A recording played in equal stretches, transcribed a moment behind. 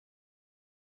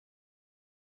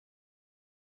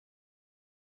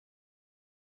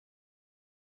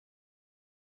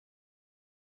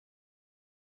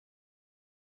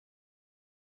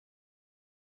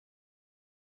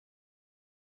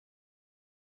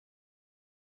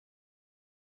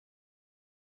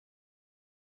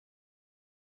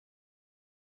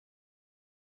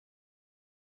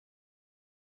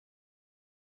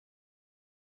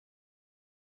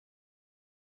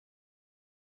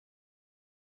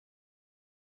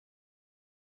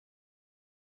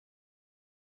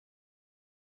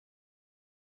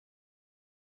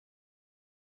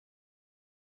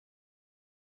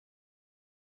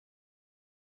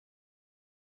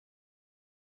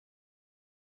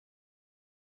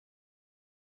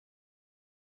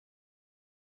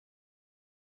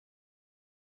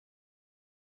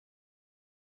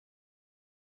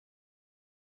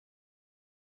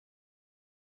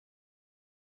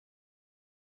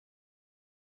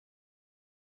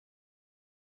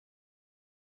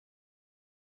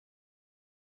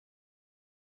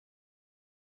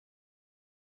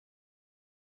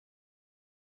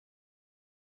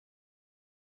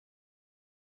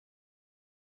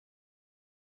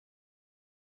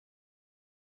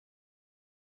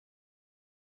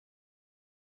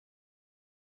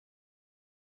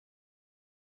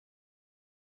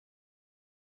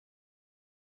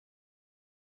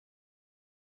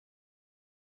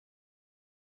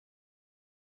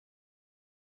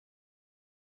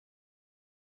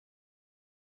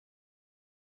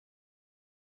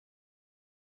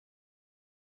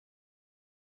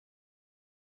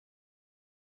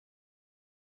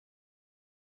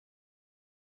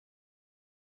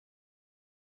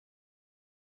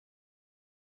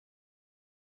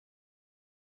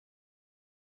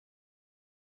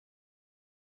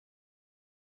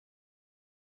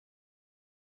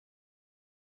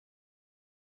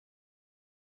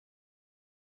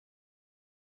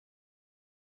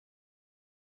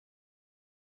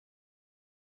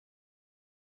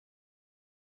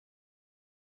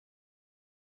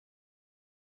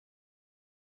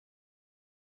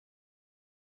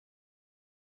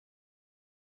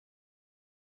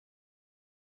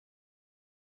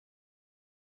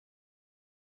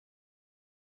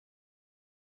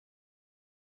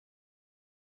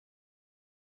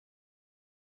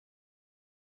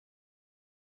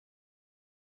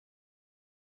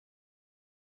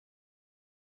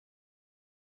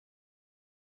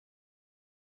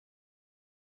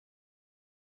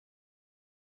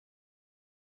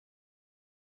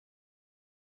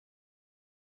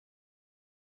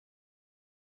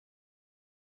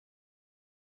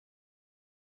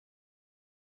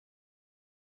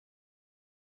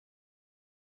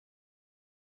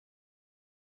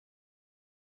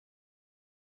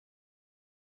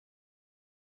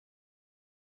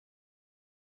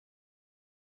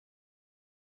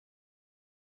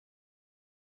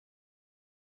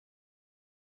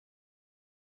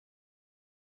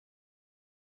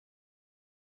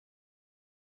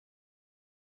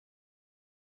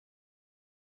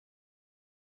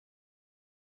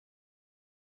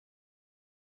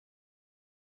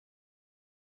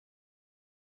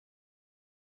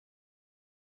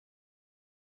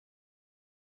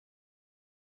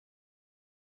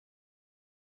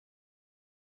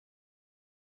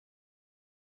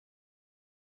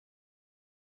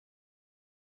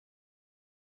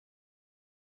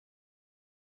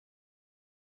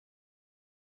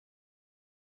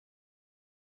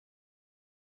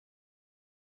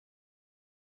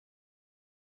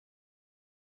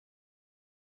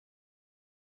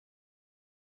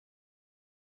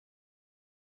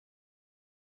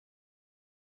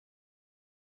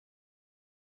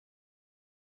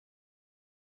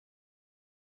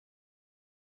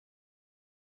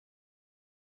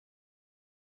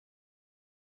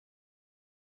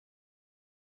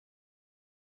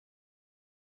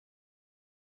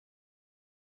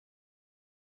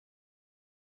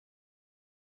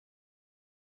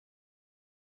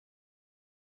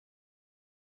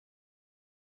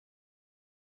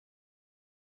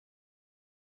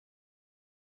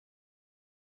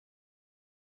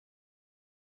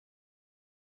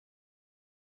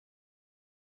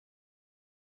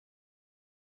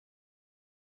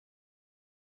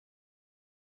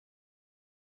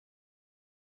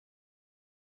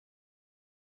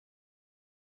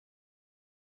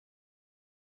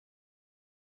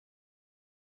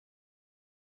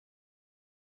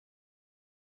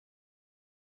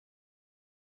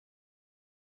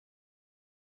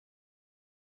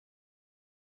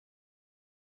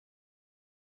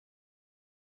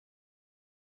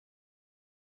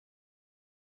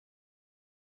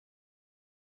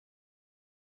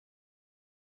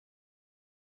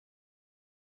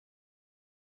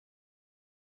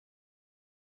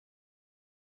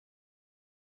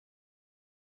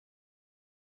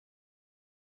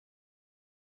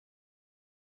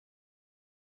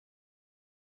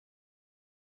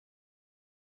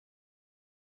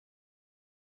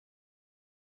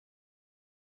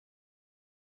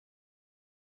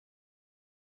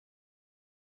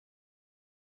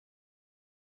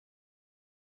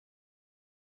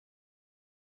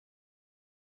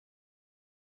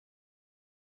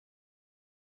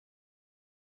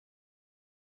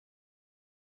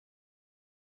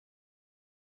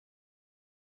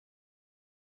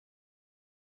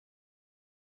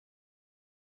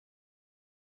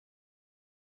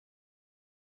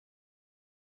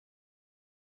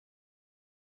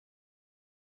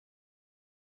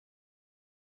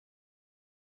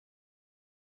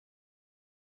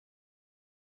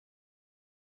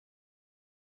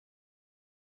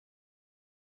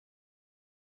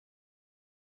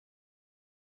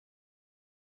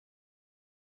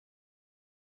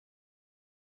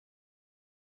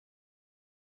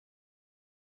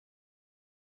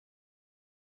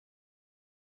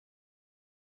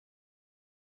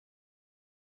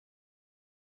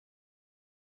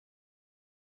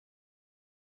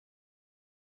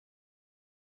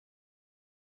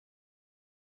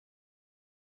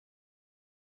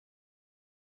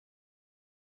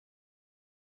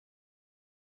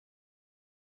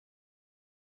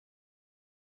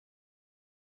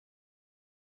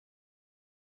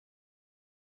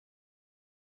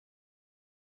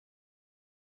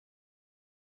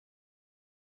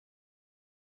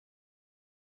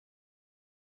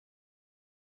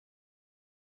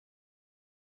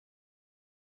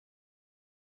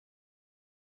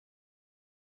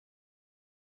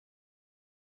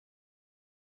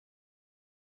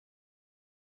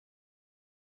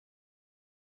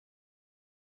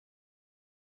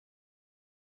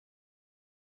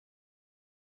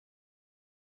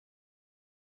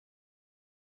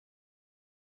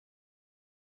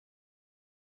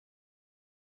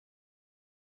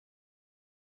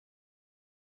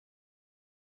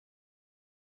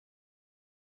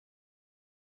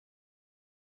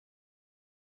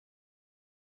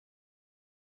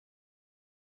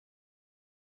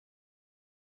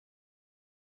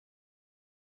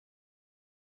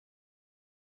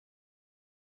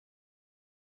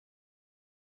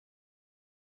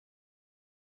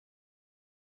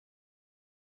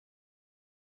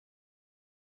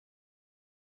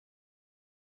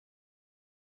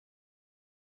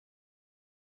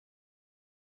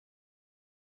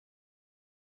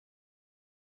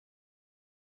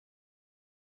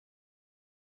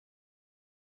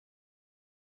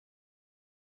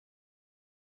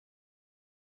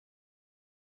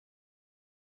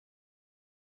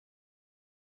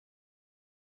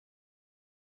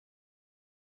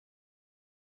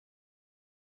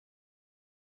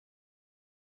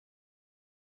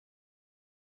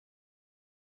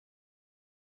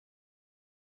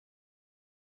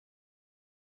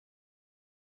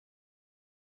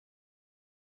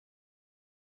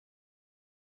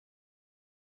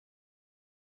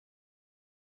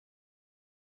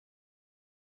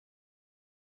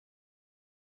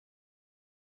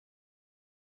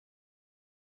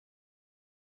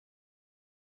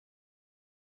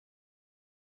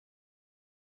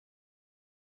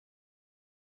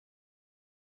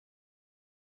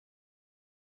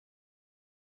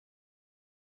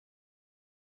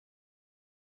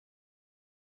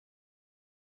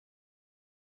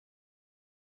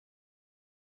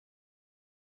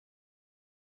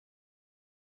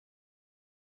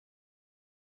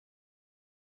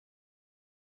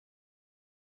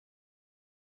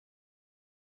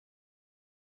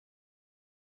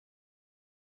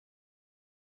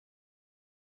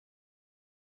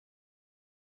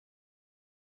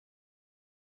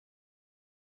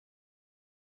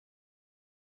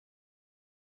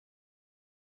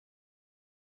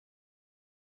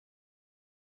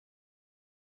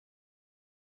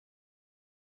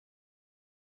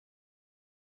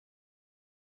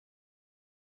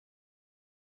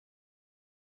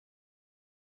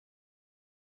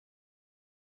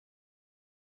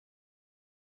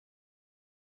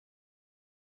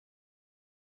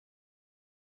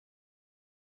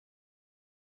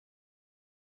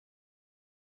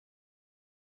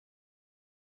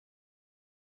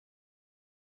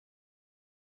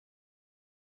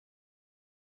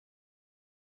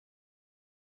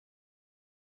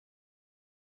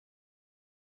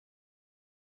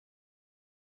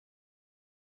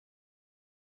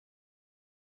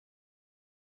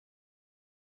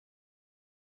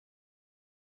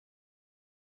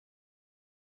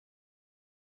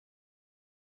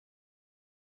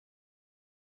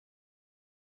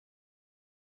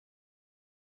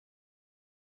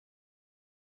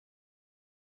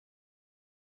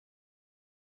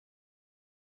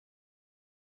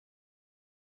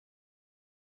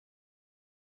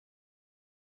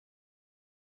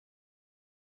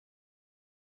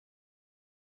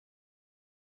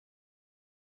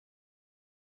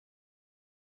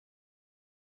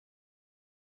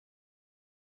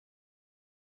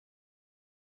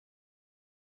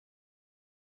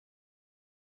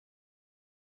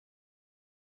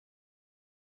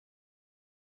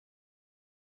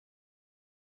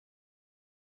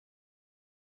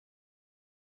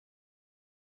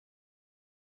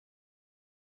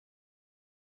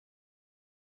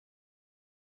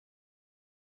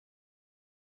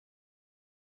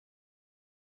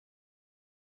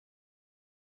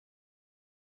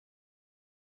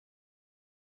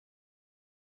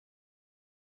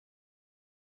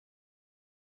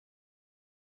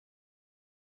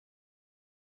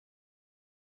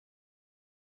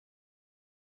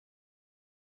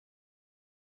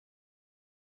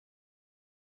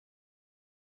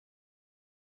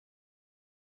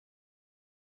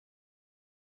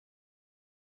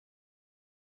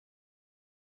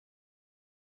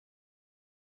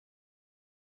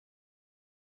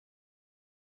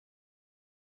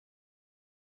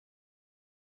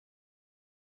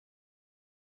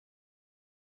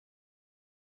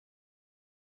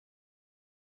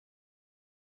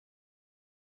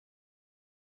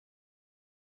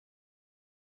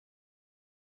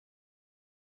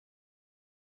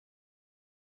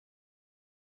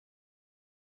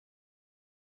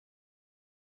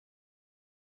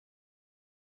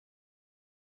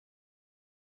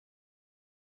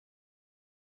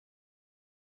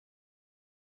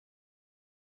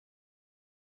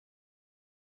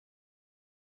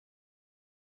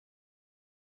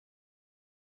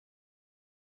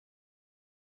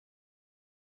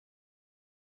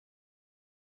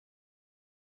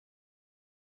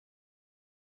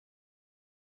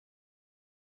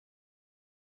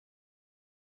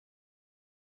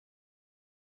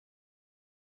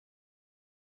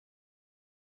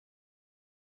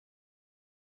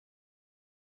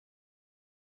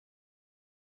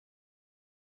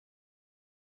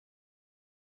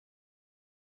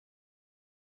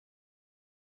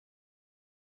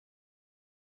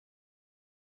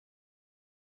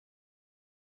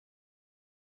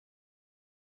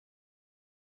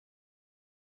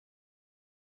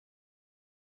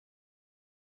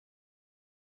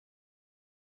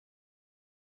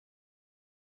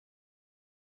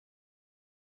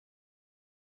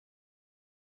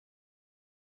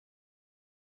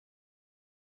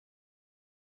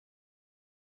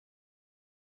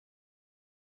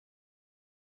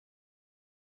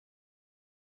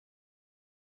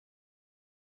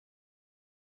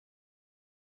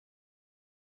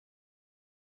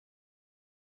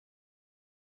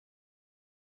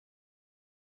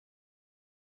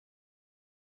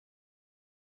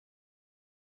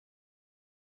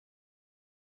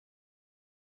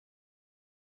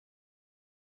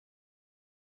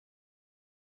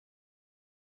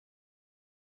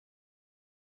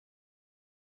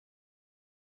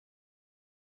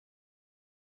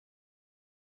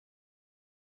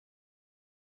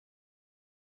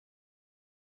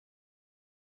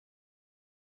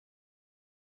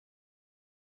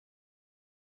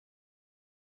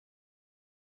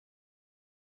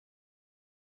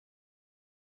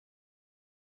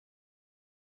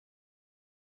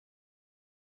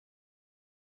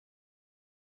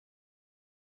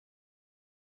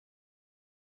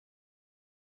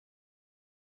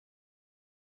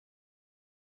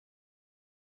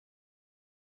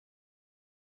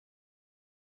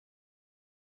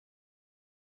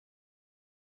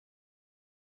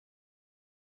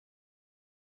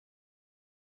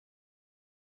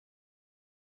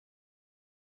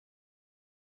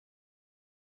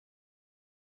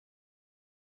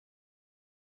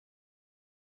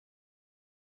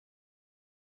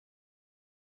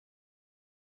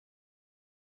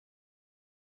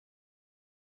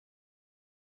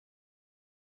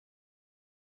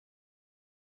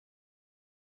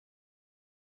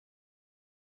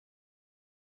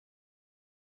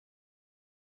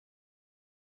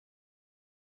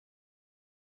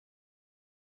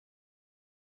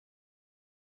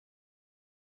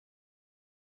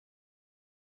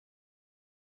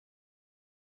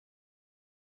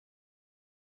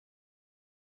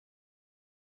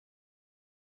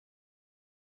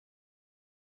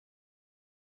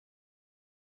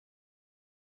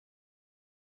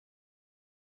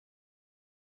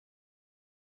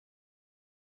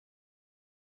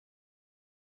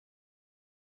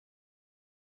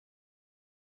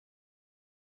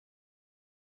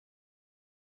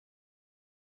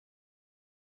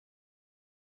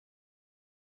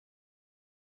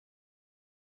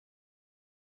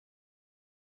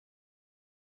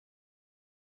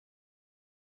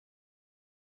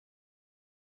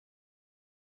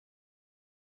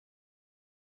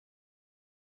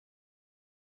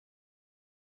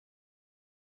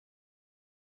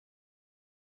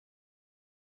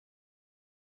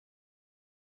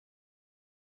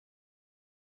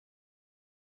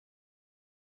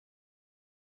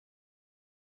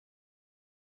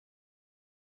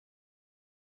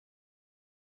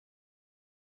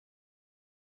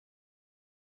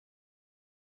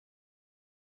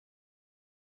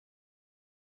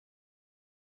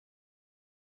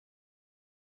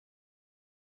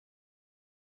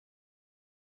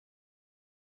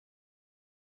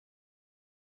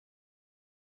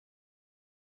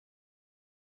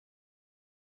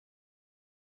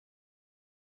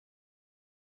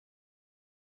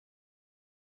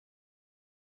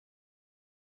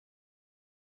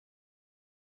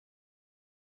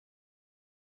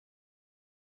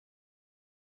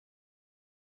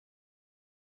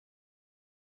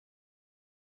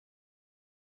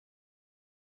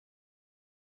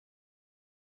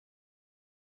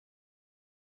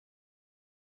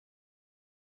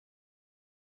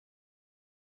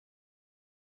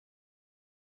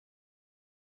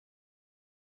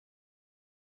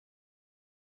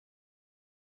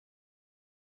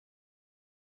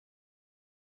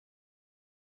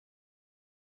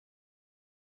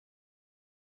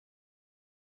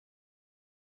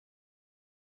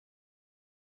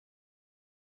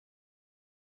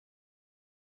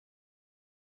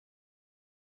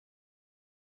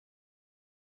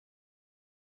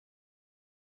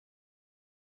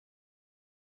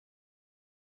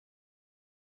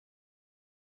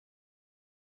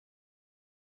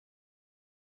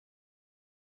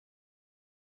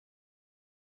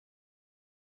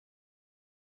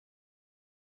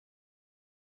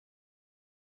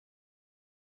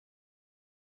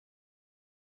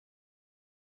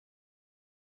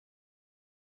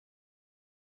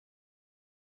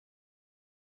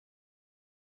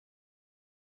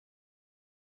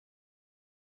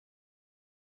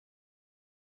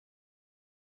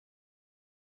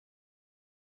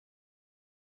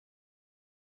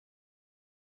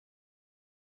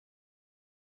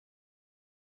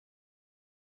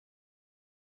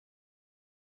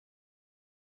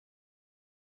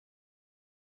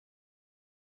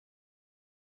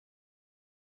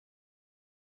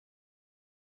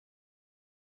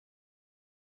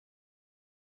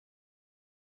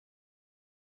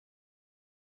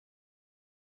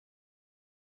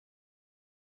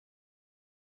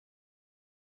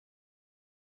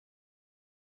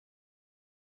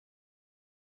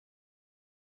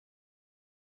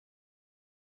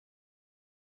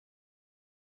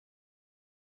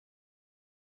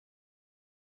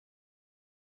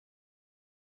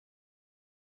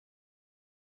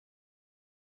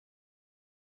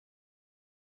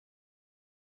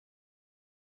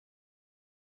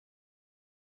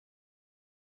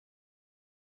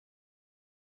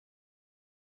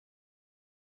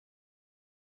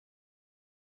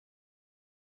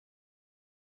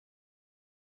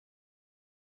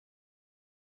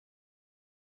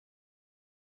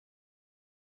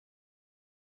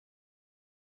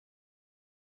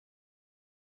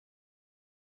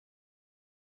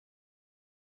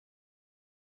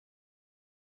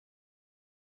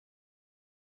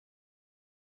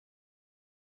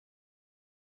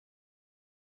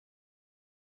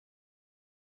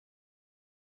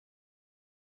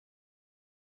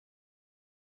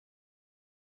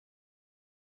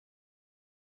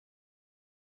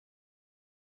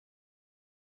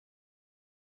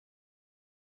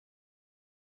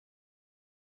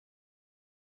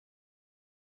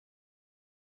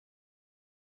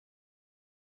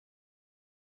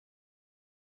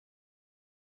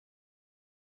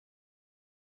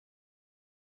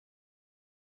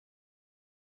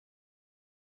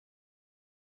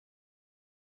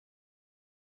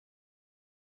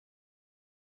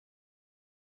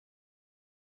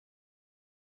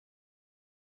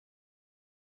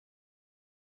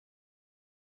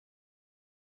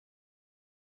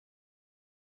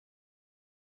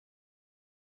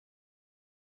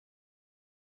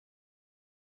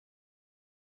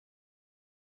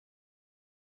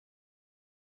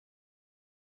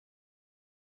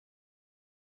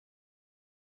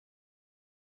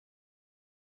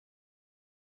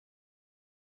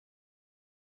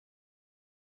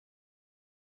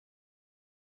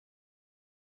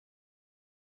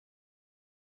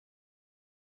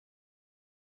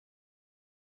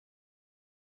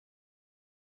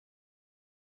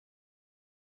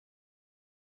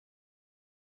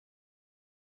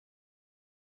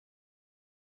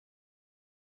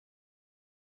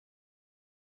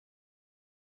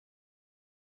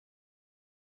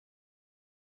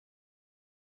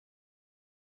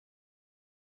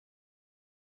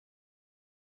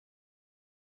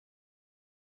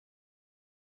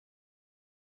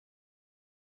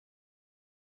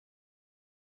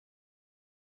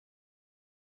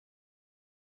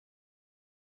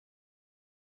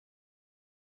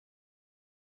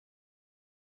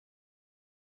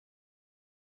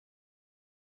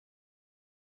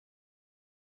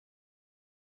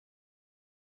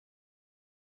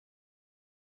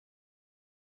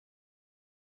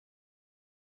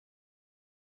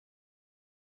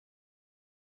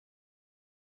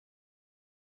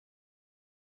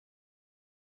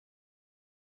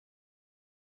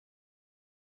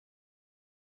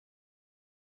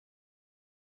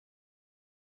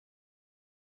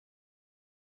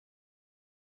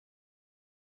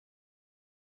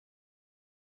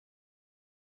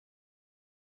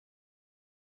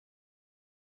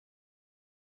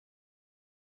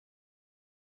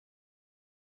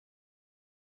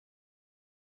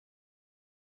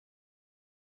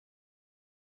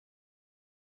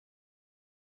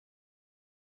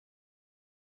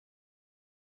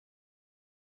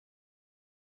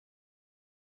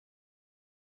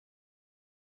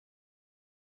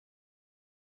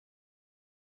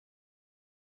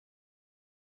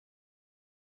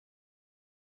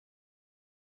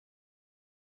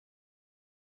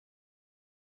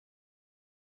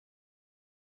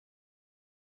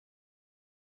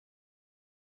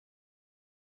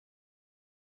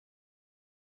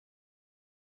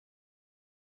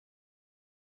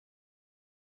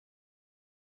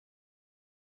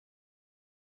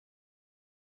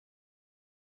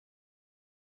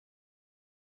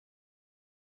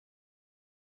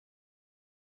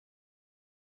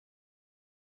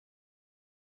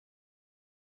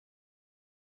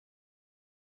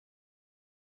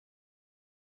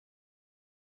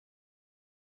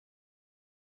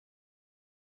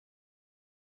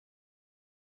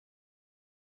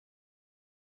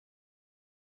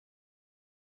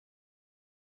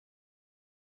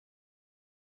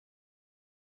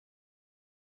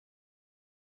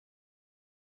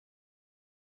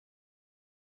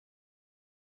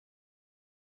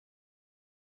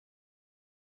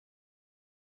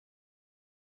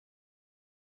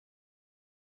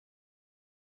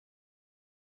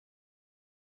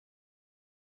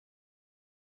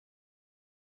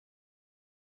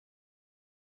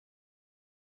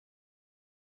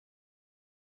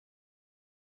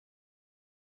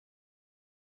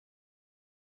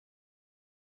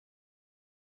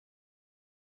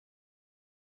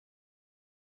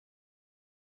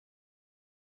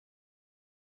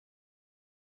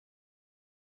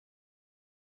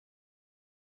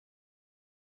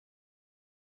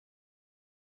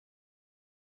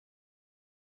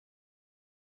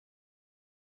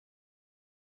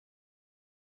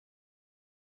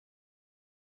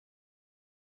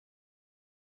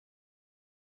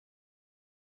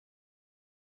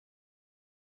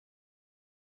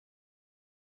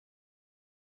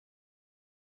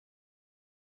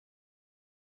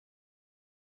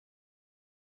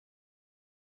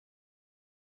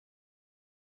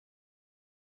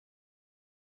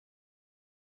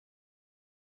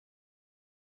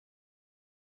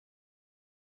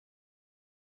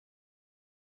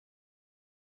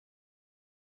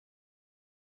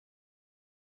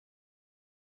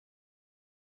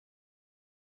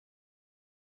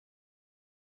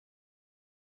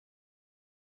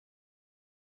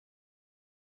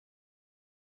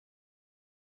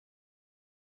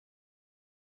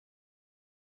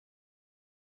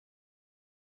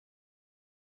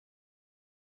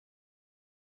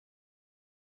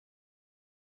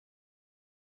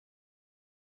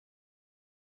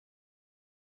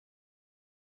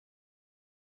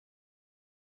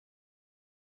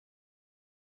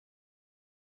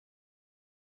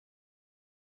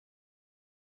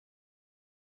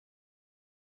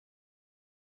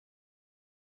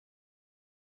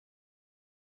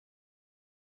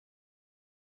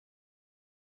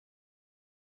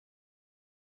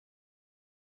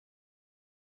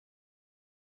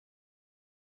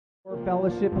More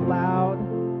fellowship allowed.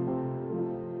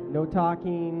 No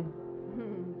talking.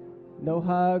 No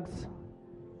hugs.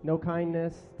 No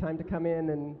kindness. Time to come in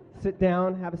and sit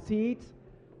down, have a seat.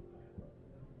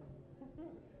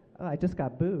 Oh, I just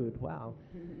got booed. Wow.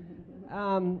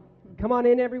 Come on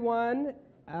in, everyone.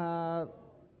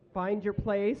 Find your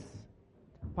place.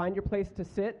 Find your place to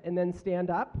sit and then stand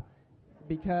up,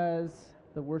 because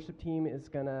the worship team is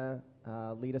going to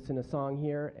lead us in a song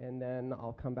here, and then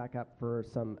I'll come back up for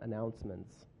some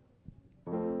announcements.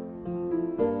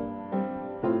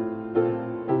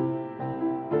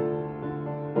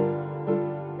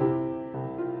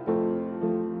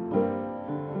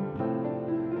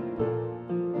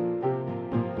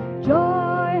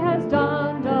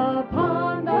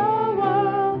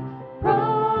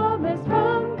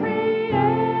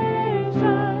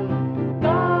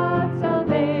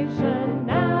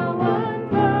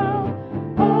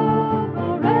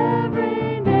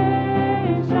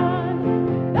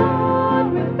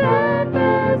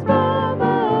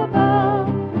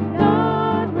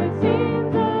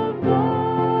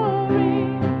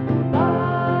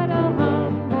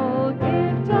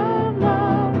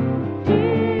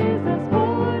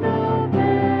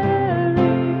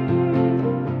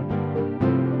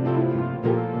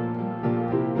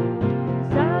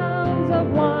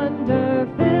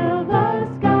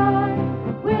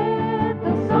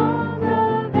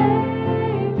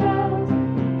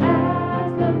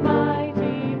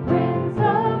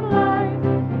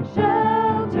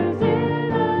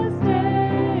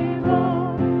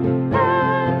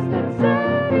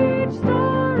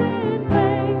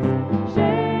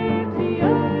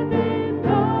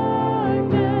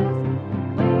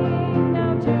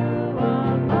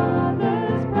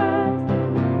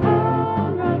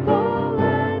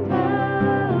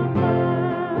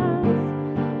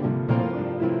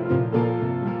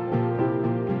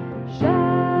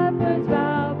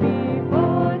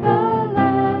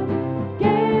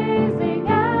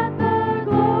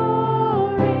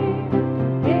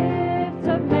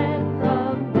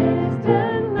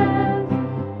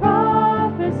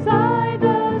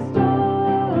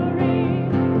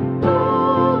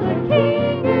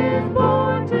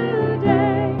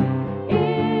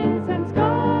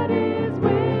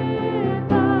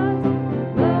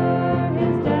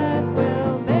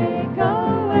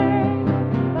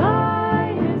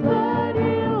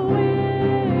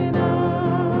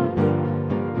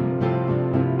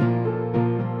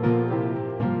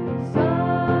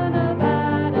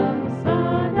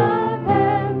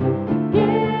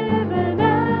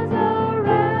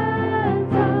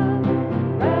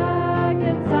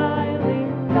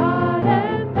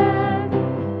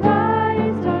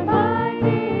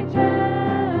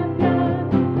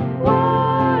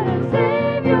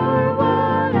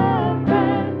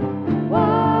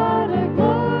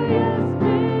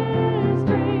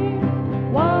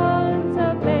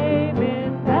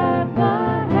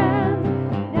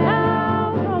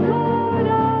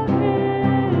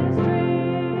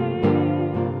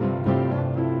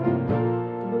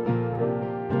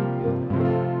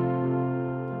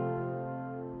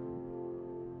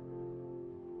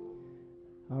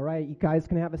 Guys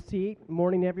can have a seat.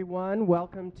 Morning, everyone.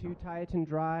 Welcome to Tieton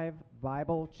Drive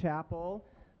Bible Chapel.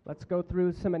 Let's go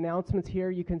through some announcements here.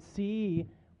 You can see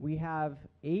we have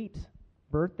 8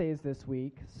 birthdays this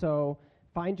week. So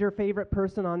find your favorite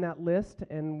person on that list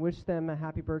and wish them a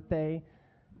happy birthday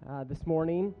this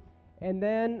morning. And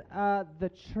then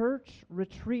the church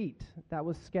retreat that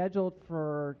was scheduled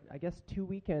for, I guess, 2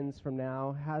 weekends from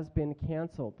now has been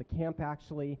canceled. The camp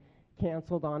actually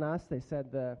canceled on us. They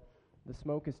said the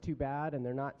smoke is too bad, and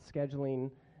they're not scheduling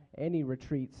any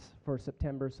retreats for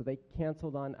September, so they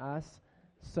canceled on us.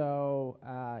 So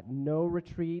no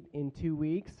retreat in 2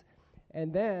 weeks.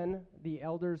 And then the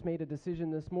elders made a decision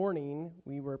this morning.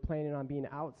 We were planning on being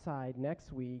outside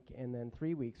next week and then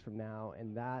 3 weeks from now,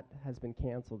 and that has been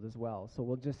canceled as well. So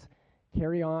we'll just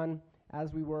carry on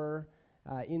as we were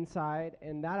inside,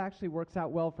 and that actually works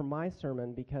out well for my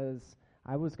sermon, because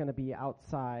I was going to be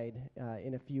outside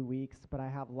in a few weeks, but I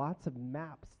have lots of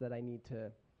maps that I need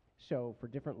to show for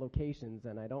different locations,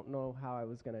 and I don't know how I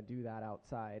was going to do that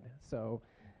outside. So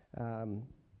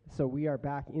we are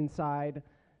back inside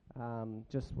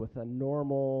just with a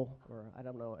normal, or I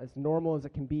don't know, as normal as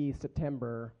it can be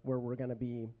September, where we're going to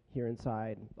be here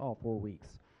inside all 4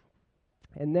 weeks.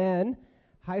 And then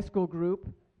high school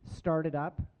group started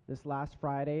up this last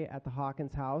Friday at the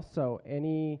Hawkins house, so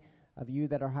any of you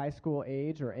that are high school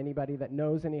age or anybody that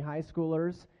knows any high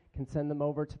schoolers can send them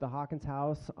over to the Hawkins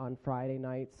house on Friday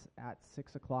nights at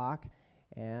 6 o'clock,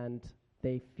 and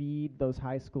they feed those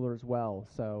high schoolers well,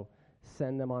 so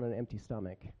send them on an empty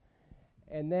stomach.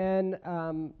 And then,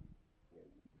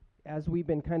 as we've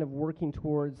been kind of working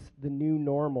towards the new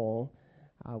normal,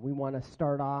 we want to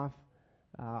start off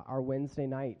our Wednesday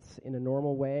nights in a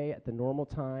normal way at the normal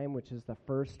time, which is the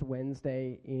first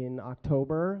Wednesday in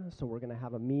October. So we're going to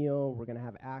have a meal, we're going to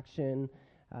have action.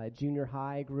 Junior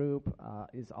high group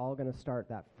is all going to start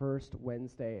that first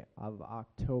Wednesday of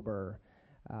October.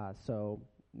 So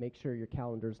make sure your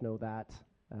calendars know that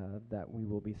we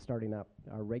will be starting up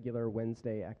our regular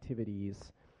Wednesday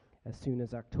activities as soon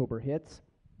as October hits.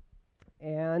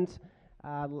 And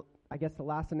I guess the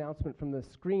last announcement from the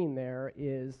screen there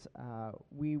is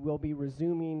we will be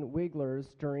resuming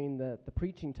Wigglers during the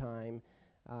preaching time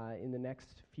in the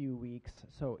next few weeks.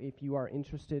 So if you are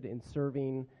interested in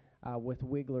serving with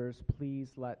Wigglers,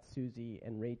 please let Susie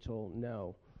and Rachel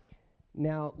know.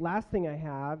 Now, last thing I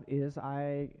have is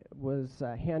I was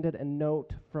handed a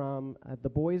note from the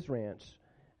Boys Ranch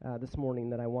this morning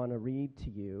that I want to read to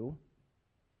you.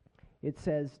 It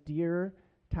says, "Dear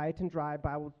Titan Drive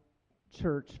Bible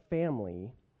Church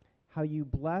family, how you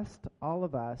blessed all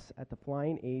of us at the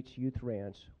Flying H Youth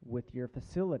Ranch with your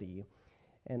facility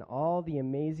and all the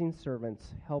amazing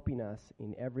servants helping us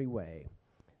in every way.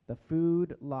 The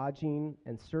food, lodging,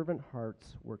 and servant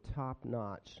hearts were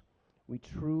top-notch. We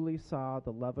truly saw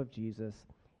the love of Jesus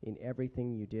in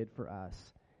everything you did for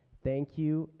us. Thank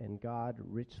you, and God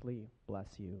richly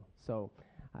bless you." So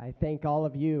I thank all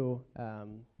of you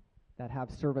that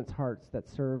have servants' hearts that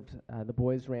served the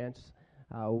Boys Ranch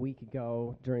a week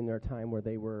ago during their time where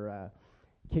they were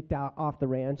kicked out off the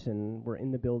ranch and were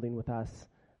in the building with us.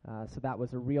 So that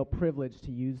was a real privilege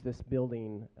to use this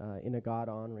building in a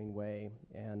God-honoring way.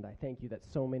 And I thank you that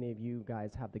so many of you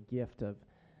guys have the gift of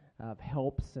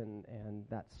helps and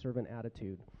that servant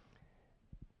attitude.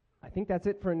 I think that's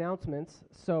it for announcements.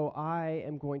 So I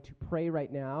am going to pray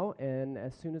right now, and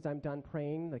as soon as I'm done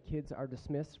praying, the kids are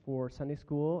dismissed for Sunday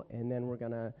school, and then we're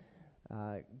going to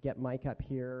get Mike up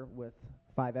here with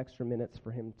 5 extra minutes for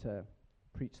him to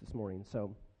preach this morning.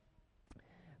 So,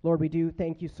 Lord, we do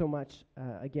thank you so much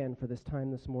again for this time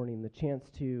this morning, the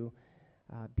chance to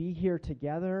be here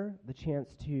together, the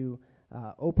chance to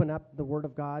open up the Word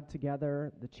of God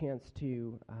together, the chance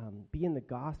to be in the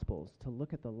Gospels, to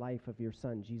look at the life of your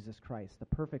Son, Jesus Christ, the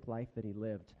perfect life that he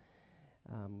lived.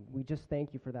 We just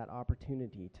thank you for that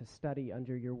opportunity to study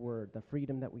under your Word, the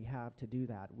freedom that we have to do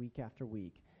that week after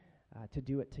week, to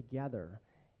do it together.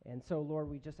 And so, Lord,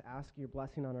 we just ask your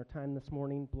blessing on our time this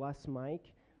morning. Bless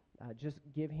Mike. Just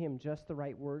give him just the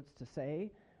right words to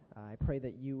say. I pray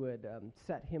that you would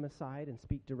set him aside and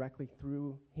speak directly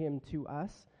through him to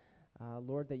us.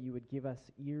 Lord, that you would give us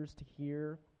ears to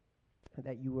hear,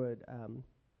 that you would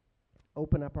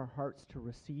open up our hearts to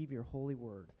receive your holy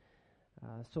word.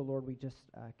 So, Lord, we just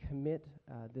commit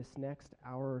this next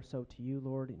hour or so to you,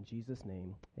 Lord, in Jesus'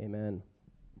 name. Amen.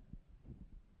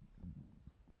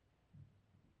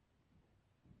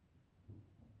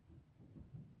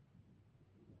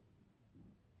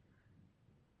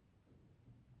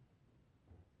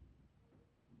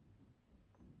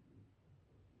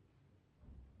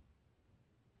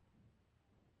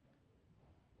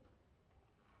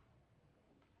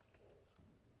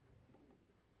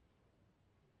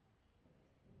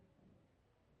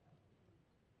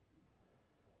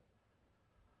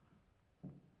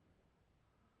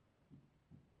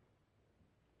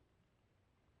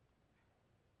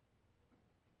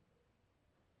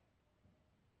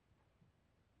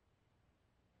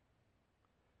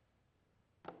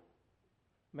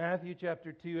 Matthew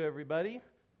chapter 2, everybody.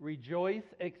 Rejoice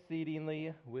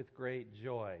exceedingly with great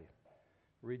joy.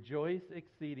 Rejoice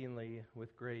exceedingly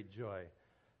with great joy.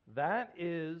 That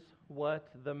is what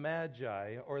the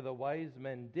Magi, or the wise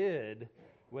men, did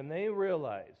when they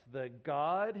realized that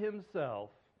God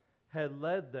himself had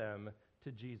led them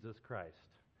to Jesus Christ.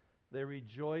 They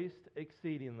rejoiced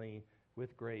exceedingly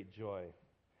with great joy.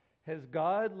 Has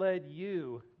God led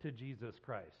you to Jesus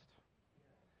Christ?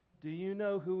 Do you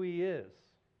know who he is?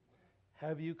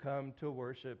 Have you come to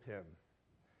worship him?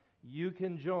 You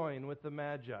can join with the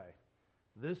Magi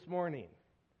this morning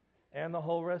and the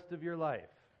whole rest of your life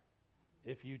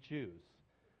if you choose.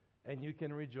 And you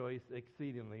can rejoice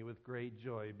exceedingly with great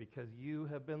joy because you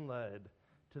have been led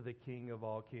to the King of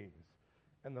all kings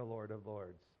and the Lord of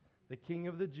lords, the King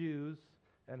of the Jews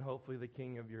and hopefully the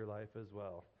King of your life as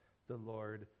well, the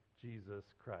Lord Jesus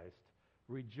Christ.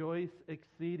 Rejoice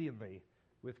exceedingly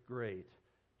with great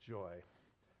joy.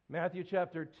 Matthew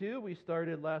chapter 2, we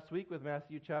started last week with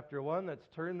Matthew chapter 1. Let's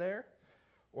turn there,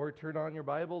 or turn on your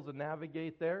Bibles and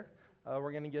navigate there.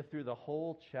 We're going to get through the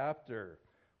whole chapter,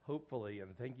 hopefully,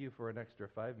 and thank you for an extra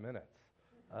 5 minutes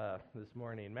this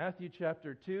morning. Matthew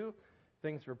chapter 2,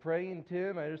 Thanks for praying,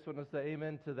 Tim. I just want to say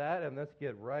amen to that, and let's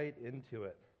get right into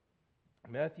it.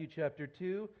 Matthew chapter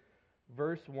 2,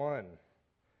 verse 1.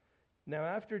 Now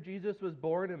after Jesus was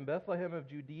born in Bethlehem of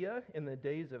Judea in the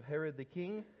days of Herod the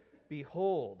king,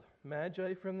 behold,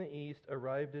 Magi from the east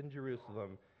arrived in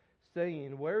Jerusalem,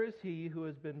 saying, Where is he who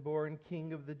has been born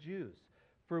King of the Jews?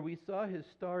 For we saw his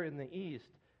star in the east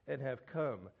and have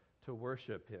come to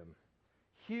worship him.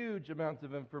 Huge amounts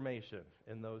of information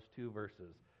in those two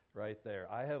verses right there.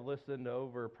 I have listened to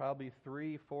over probably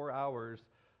 3-4 hours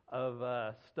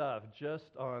of stuff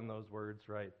just on those words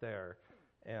right there.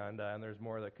 And there's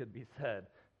more that could be said.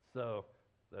 So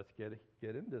let's get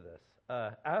into this.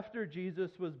 After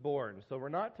Jesus was born. So we're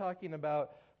not talking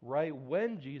about right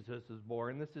when Jesus was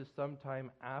born. This is sometime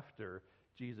after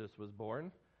Jesus was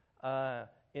born.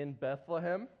 In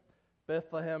Bethlehem.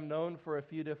 Bethlehem known for a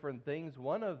few different things.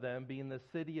 One of them being the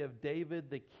city of David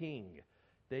the king.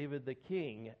 David the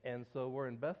king. And so we're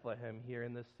in Bethlehem here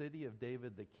in the city of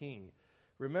David the king.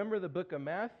 Remember, the book of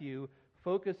Matthew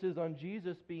focuses on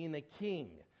Jesus being a king.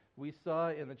 We saw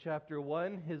in the chapter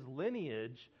 1, his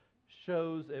lineage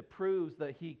proves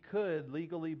that he could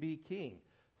legally be king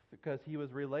because he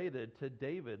was related to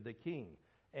David the king.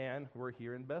 And we're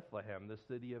here in Bethlehem, the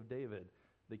city of David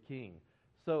the king.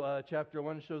 So chapter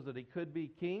 1 shows that he could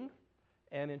be king.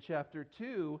 And in chapter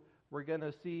 2, we're going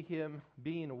to see him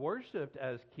being worshipped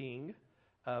as king,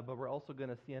 but we're also going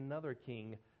to see another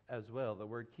king as well. The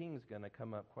word king is going to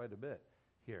come up quite a bit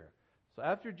here. So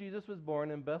after Jesus was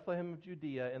born in Bethlehem of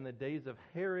Judea in the days of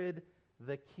Herod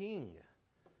the king.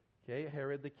 Okay,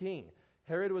 Herod the king.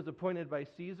 Herod was appointed by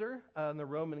Caesar in the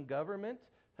Roman government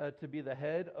to be the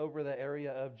head over the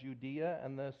area of Judea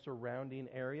and the surrounding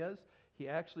areas. He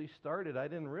actually started, I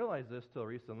didn't realize this till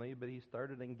recently, but he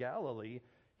started in Galilee.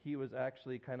 He was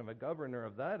actually kind of a governor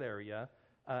of that area.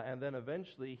 And then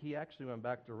eventually he actually went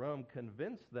back to Rome,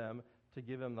 convinced them to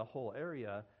give him the whole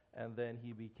area, and then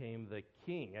he became the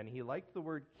king. And he liked the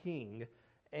word king,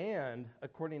 and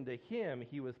according to him,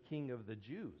 he was king of the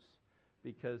Jews,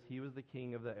 because he was the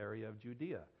king of the area of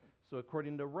Judea. So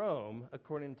according to Rome,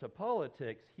 according to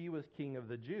politics, he was king of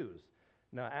the Jews.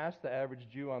 Now ask the average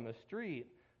Jew on the street,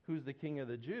 who's the king of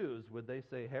the Jews? Would they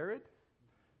say Herod?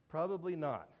 Probably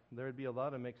not. There would be a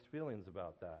lot of mixed feelings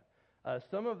about that.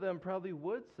 Some of them probably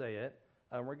would say it.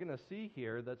 We're going to see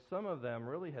here that some of them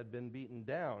really had been beaten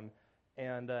down,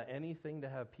 and anything to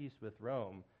have peace with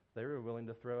Rome, they were willing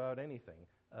to throw out anything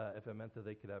if it meant that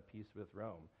they could have peace with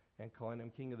Rome. And calling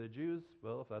him king of the Jews,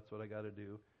 well, if that's what I got to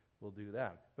do, we'll do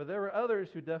that. But there were others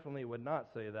who definitely would not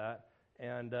say that,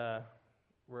 and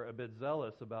were a bit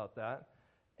zealous about that.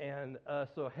 And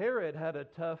so Herod had a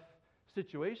tough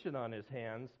situation on his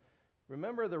hands.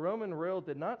 Remember, the Roman rule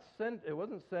it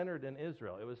wasn't centered in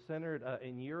Israel. It was centered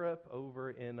in Europe,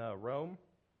 over in Rome.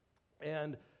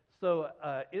 And so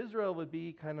Israel would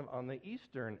be kind of on the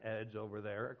eastern edge over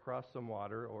there, across some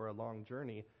water or a long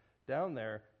journey down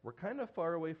there. We're kind of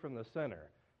far away from the center.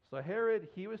 So Herod,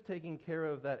 he was taking care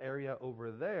of that area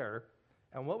over there.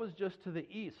 And what was just to the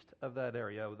east of that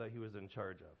area that he was in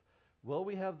charge of? Well,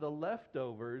 we have the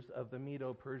leftovers of the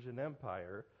Medo-Persian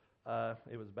Empire.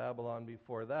 It was Babylon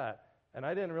before that. And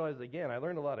I didn't realize, again, I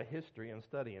learned a lot of history in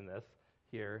studying this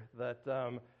here, that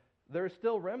there are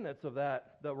still remnants of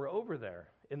that were over there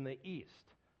in the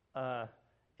east.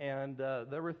 And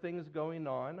there were things going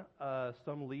on,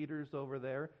 some leaders over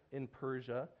there in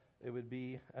Persia, it would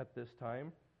be at this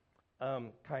time,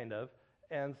 kind of.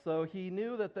 And so he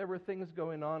knew that there were things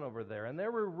going on over there. And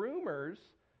there were rumors,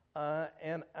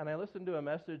 and I listened to a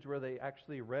message where they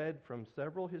actually read from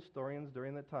several historians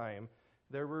during the time.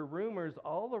 There were rumors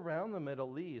all around the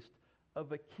Middle East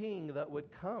of a king that would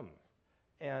come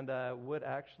and would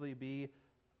actually be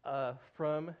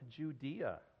from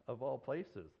Judea, of all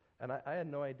places. And I had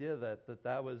no idea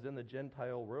that was in the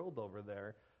Gentile world over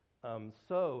there.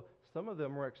 So some of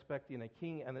them were expecting a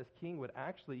king, and this king would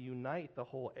actually unite the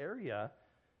whole area,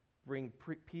 bring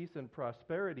peace and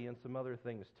prosperity and some other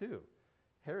things too.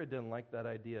 Herod didn't like that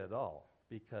idea at all,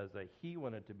 because he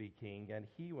wanted to be king, and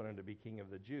he wanted to be king of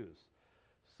the Jews.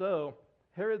 So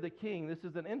Herod the king, this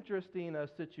is an interesting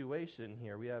situation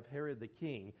here. We have Herod the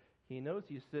king. He knows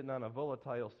he's sitting on a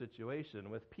volatile situation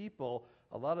with people,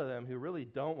 a lot of them who really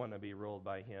don't want to be ruled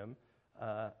by him,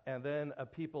 and then a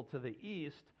people to the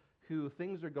east who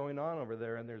things are going on over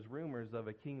there, and there's rumors of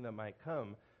a king that might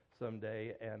come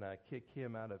someday and kick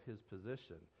him out of his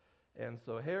position. And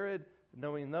so Herod,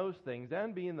 knowing those things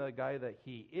and being the guy that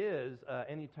he is,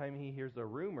 anytime he hears a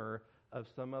rumor of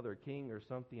some other king or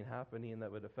something happening that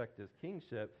would affect his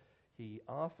kingship, he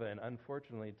often,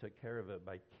 unfortunately, took care of it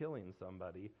by killing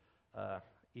somebody,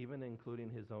 even including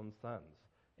his own sons.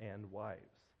 and wives.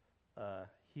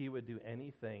 He would do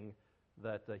anything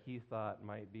that he thought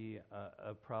might be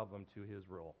a problem to his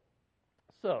rule.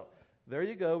 So, there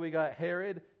you go. We got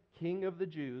Herod, king of the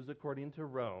Jews, according to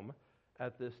Rome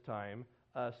at this time.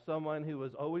 Someone who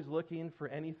was always looking for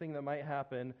anything that might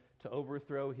happen to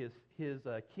overthrow his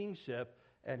kingship,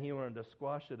 and he wanted to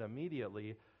squash it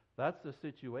immediately. That's the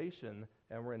situation,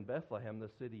 and we're in Bethlehem, the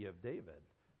city of David,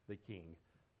 the king.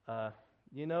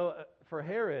 For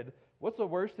Herod, what's the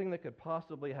worst thing that could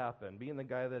possibly happen? Being the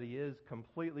guy that he is,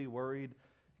 completely worried,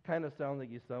 kind of sounds like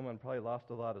he's someone probably lost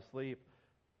a lot of sleep,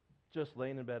 just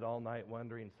laying in bed all night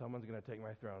wondering, someone's going to take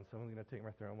my throne, someone's going to take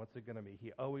my throne, what's it going to be?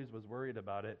 He always was worried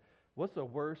about it. What's the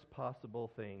worst possible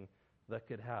thing that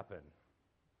could happen?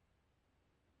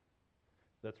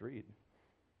 Let's read.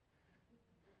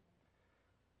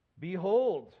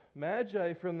 Behold,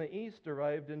 Magi from the east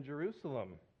arrived in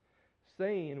Jerusalem,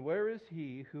 saying, where is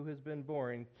he who has been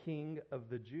born King of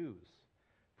the Jews?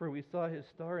 For we saw his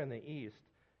star in the east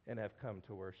and have come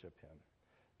to worship him.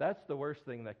 That's the worst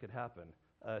thing that could happen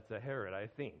to Herod, I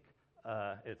think,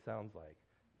 it sounds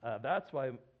like. That's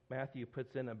why Matthew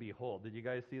puts in a behold. Did you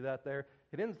guys see that there?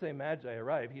 He didn't say Magi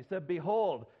arrived. He said,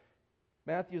 behold.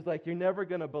 Matthew's like, you're never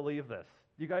going to believe this.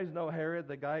 You guys know Herod,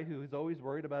 the guy who's always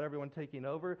worried about everyone taking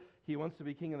over? He wants to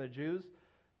be king of the Jews?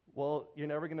 Well, you're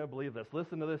never going to believe this.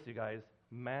 Listen to this, you guys.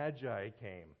 Magi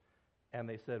came, and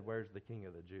they said, where's the king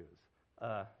of the Jews?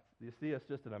 You see, it's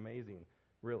just an amazing,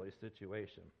 really,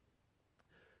 situation.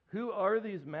 Who are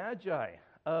these Magi?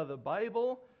 The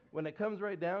Bible, when it comes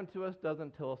right down to us,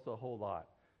 doesn't tell us a whole lot,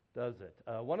 does it?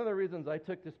 One of the reasons I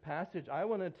took this passage, I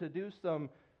wanted to do some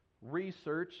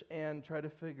research and try to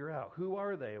figure out who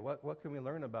are they? What can we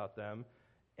learn about them?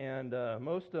 And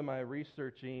most of my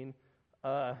researching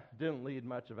didn't lead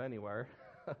much of anywhere.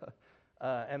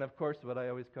 And of course, what I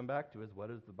always come back to is, what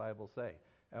does the Bible say?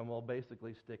 And we'll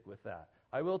basically stick with that.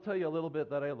 I will tell you a little bit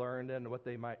that I learned and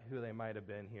who they might have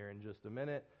been here in just a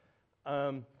minute.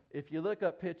 If you look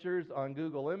up pictures on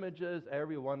Google Images,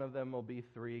 every one of them will be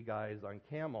three guys on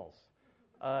camels.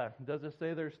 Does it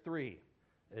say there's three?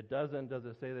 It doesn't. Does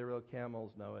it say they're real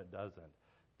camels? No, it doesn't.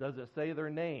 Does it say their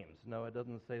names? No, it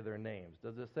doesn't say their names.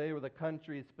 Does it say the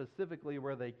country specifically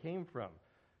where they came from?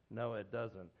 No, it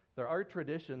doesn't. There are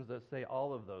traditions that say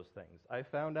all of those things. I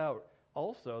found out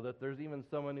also that there's even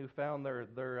someone who found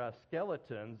their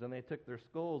skeletons, and they took their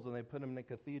skulls and they put them in a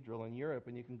cathedral in Europe,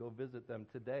 and you can go visit them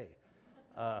today.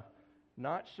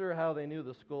 Not sure how they knew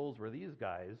the skulls were these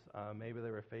guys. Maybe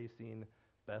they were facing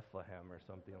Bethlehem or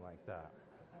something like that.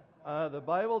 The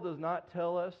Bible does not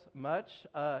tell us much.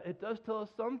 It does tell us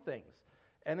some things.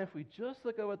 And if we just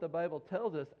look at what the Bible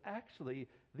tells us, actually,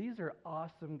 these are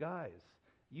awesome guys.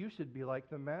 You should be like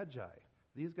the Magi.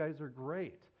 These guys are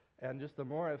great. And just the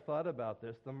more I've thought about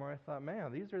this, the more I thought,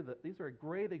 man, these are a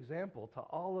great example to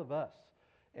all of us.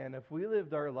 And if we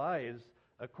lived our lives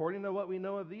according to what we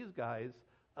know of these guys,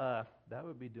 that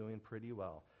would be doing pretty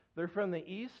well. They're from the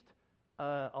east.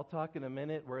 I'll talk in a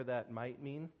minute where that might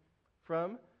mean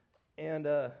from. And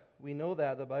we know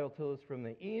that the Bible tells us from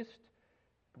the east.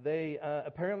 They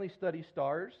apparently study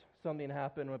stars. Something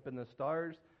happened up in the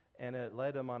stars, and it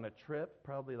led them on a trip,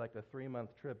 probably like a 3-month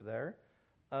trip there.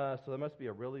 So that must be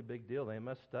a really big deal. They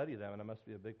must study them, and it must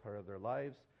be a big part of their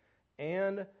lives.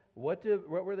 And what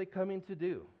were they coming to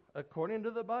do? According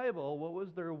to the Bible, what was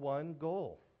their one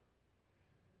goal?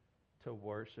 To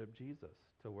worship Jesus,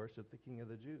 to worship the King of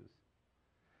the Jews.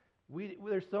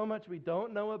 There's so much we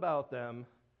don't know about them,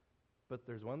 but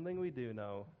there's one thing we do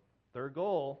know. Their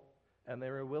goal, and they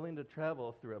were willing to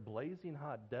travel through a blazing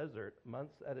hot desert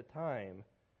months at a time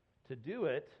to do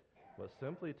it, was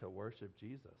simply to worship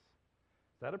Jesus.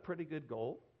 Is that a pretty good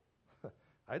goal?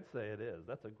 I'd say it is.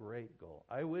 That's a great goal.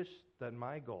 I wish that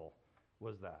my goal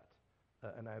was that,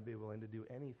 and I'd be willing to do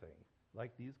anything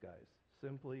like these guys,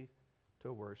 simply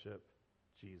to worship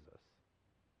Jesus.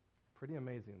 Pretty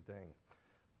amazing thing.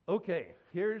 Okay,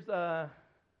 here's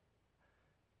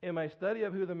in my study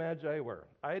of who the Magi were.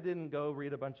 I didn't go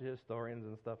read a bunch of historians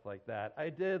and stuff like that. I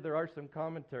did. There are some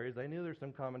commentaries. I knew there's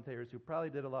some commentators who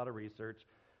probably did a lot of research,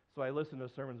 so I listened to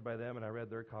sermons by them and I read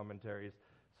their commentaries.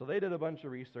 So they did a bunch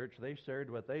of research. They shared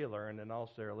what they learned, and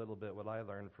I'll share a little bit what I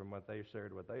learned from what they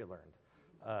shared what they learned.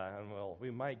 And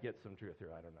we might get some truth here.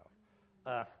 I don't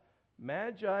know.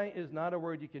 Magi is not a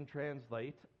word you can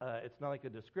translate. It's not like a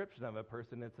description of a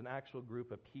person. It's an actual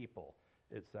group of people,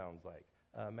 it sounds like.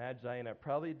 Magi, and it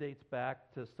probably dates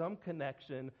back to some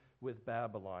connection with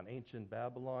Babylon, ancient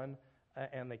Babylon.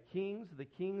 And the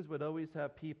kings would always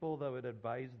have people that would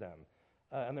advise them.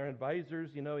 And their advisors,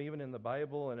 even in the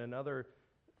Bible and in other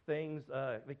things,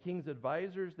 the king's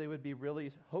advisors, they would be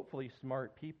really, hopefully,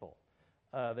 smart people.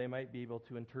 They might be able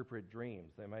to interpret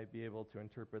dreams. They might be able to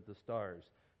interpret the stars.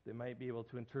 They might be able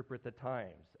to interpret the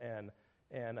times and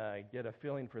get a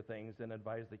feeling for things and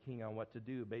advise the king on what to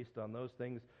do based on those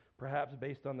things, perhaps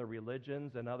based on the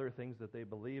religions and other things that they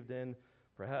believed in.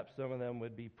 Perhaps some of them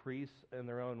would be priests in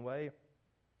their own way,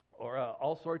 or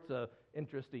all sorts of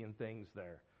interesting things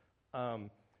there.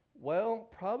 Well,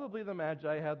 probably the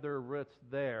Magi had their roots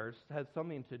there, had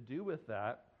something to do with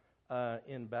that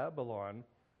in Babylon.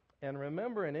 And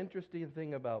remember an interesting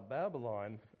thing about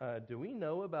Babylon. Do we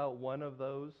know about one of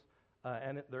those?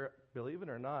 Believe it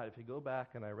or not, if you go back,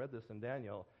 and I read this in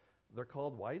Daniel, they're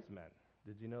called wise men.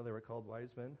 Did you know they were called wise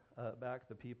men back,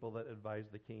 the people that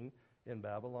advised the king in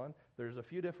Babylon? There's a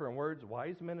few different words.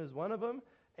 Wise men is one of them,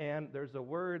 and there's a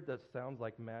word that sounds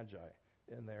like magi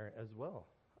in there as well.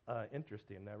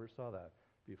 Interesting. Never saw that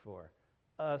before.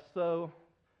 So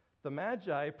the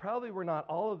Magi probably were not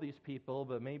all of these people,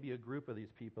 but maybe a group of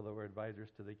these people that were advisors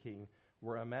to the king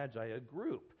were a Magi, a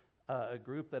group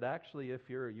that actually, if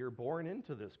you're born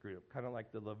into this group, kind of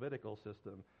like the Levitical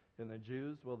system in the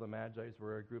Jews, well, the Magi's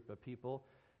were a group of people,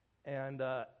 and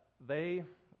they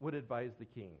would advise the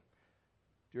king.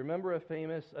 Do you remember a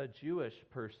famous Jewish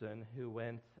person who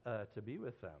went to be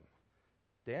with them?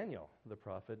 Daniel, the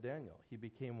prophet Daniel. He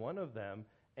became one of them,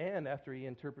 and after he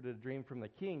interpreted a dream from the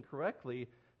king correctly,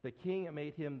 the king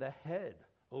made him the head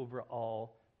over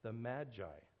all the Magi.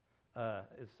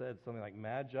 It said something like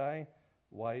Magi,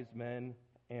 wise men,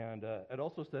 and it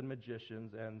also said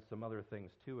magicians and some other things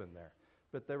too in there.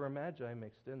 But there were Magi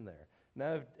mixed in there.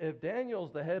 Now, if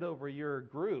Daniel's the head over your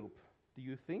group, do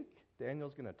you think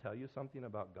Daniel's going to tell you something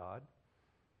about God?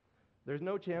 There's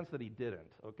no chance that he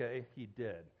didn't, okay? He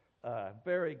did.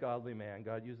 Very godly man,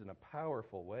 God used in a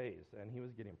powerful ways, and he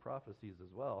was getting prophecies as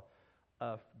well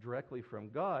directly from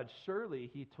God. Surely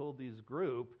he told these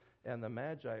group, and the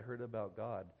Magi heard about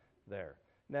God there.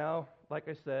 Now, like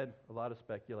I said, a lot of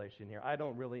speculation here. I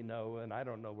don't really know, and I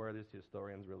don't know where these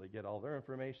historians really get all their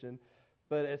information,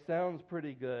 but it sounds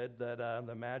pretty good that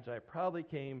the Magi probably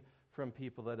came from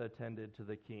people that attended to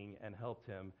the king and helped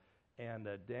him, and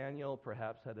Daniel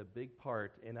perhaps had a big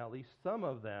part in at least some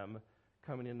of them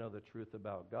coming to know the truth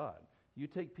about God. You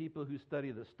take people who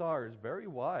study the stars, very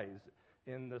wise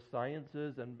in the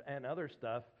sciences and other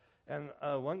stuff, and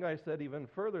one guy said even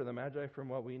further, the Magi, from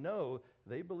what we know,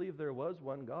 they believed there was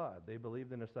one God. They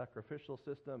believed in a sacrificial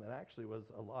system, and actually was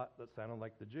a lot that sounded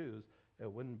like the Jews.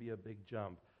 It wouldn't be a big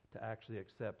jump to actually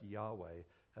accept Yahweh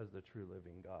as the true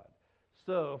living God.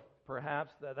 So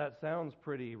perhaps that sounds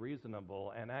pretty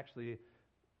reasonable, and actually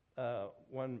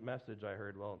one message I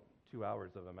heard, 2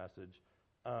 hours of a message,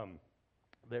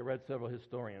 they read several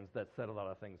historians that said a lot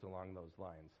of things along those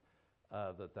lines,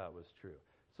 that was true.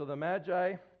 So the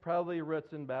Magi, probably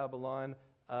roots in Babylon,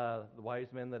 the wise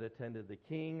men that attended the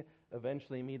king.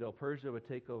 Eventually Medo-Persia would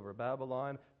take over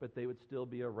Babylon, but they would still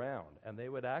be around, and they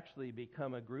would actually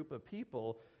become a group of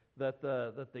people that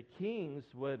the kings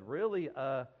would really,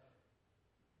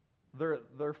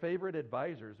 their favorite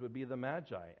advisors would be the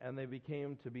Magi, and they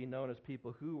became to be known as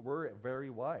people who were very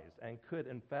wise and could,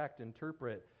 in fact,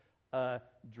 interpret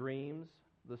dreams,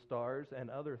 the stars, and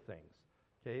other things.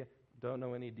 Okay, don't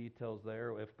know any details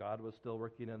there. If God was still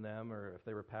working in them, or if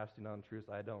they were passing on truths,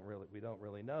 we don't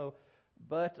really know.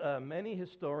 But many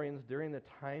historians during the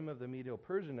time of the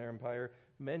Medo-Persian Empire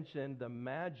mentioned the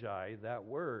Magi, that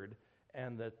word,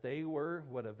 and that they were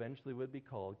what eventually would be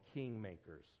called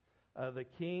kingmakers. The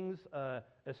kings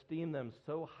esteemed them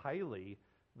so highly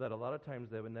that a lot of times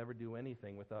they would never do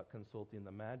anything without consulting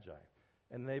the Magi.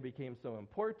 And they became so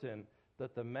important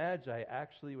that the Magi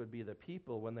actually would be the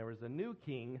people when there was a new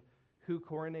king who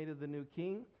coronated the new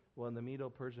king. Well, in the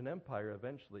Medo-Persian Empire,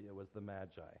 eventually it was the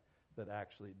Magi that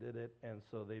actually did it, and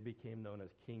so they became known as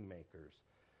kingmakers.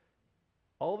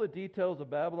 All the details of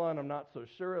Babylon I'm not so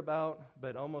sure about,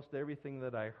 but almost everything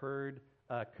that I heard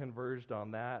converged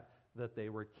on that they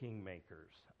were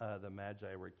kingmakers. The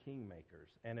Magi were kingmakers.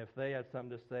 And if they had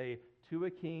something to say to a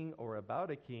king or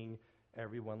about a king,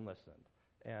 everyone listened.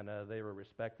 And they were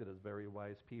respected as very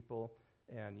wise people,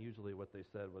 and usually what they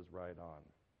said was right on.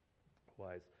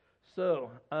 Wise.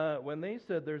 So when they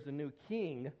said there's a new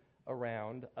king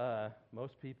around,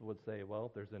 most people would say,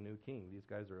 well, there's a new king. These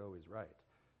guys are always right.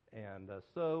 And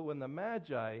so when the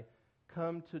Magi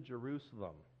come to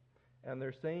Jerusalem, and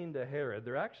they're saying to Herod,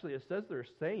 it says they're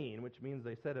saying, which means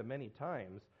they said it many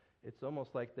times. It's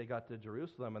almost like they got to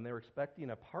Jerusalem, and they were expecting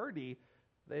a party.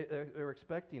 They were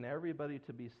expecting everybody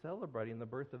to be celebrating the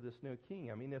birth of this new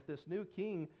king. I mean, if this new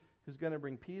king who's going to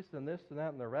bring peace and this and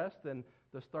that and the rest, and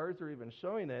the stars are even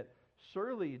showing it,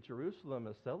 surely Jerusalem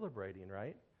is celebrating,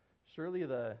 right? Surely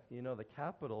the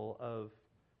capital of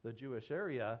the Jewish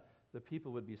area, the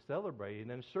people would be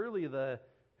celebrating. And surely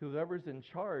whoever's in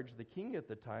charge, the king at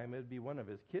the time, it would be one of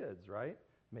his kids, right?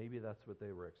 Maybe that's what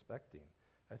they were expecting.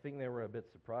 I think they were a bit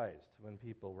surprised when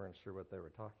people weren't sure what they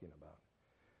were talking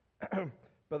about.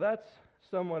 But that's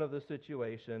somewhat of the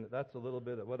situation. That's a little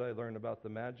bit of what I learned about the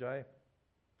Magi.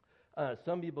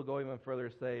 Some people go even further,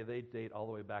 say they date all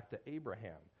the way back to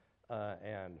Abraham.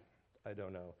 And I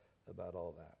don't know about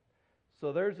all that.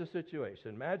 So there's the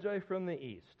situation. Magi from the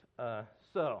east.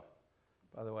 So,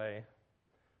 by the way,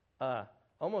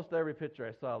 almost every picture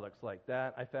I saw looks like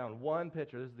that. I found one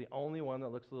picture. This is the only one that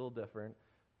looks a little different.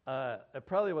 It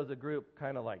probably was a group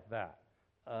kind of like that.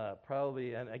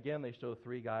 Probably, and again, they show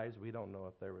 3 guys. We don't know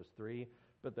if there was 3,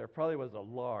 but there probably was a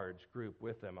large group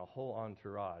with them, a whole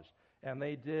entourage. And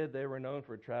they were known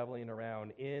for traveling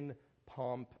around in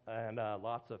pomp and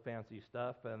lots of fancy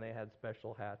stuff, and they had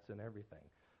special hats and everything.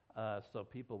 So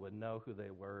people would know who they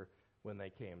were when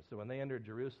they came. So when they entered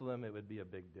Jerusalem, it would be a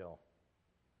big deal.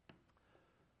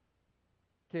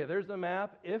 Okay, there's a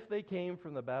map. If they came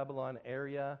from the Babylon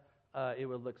area, it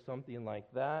would look something like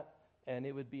that. And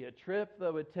it would be a trip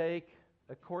that would take,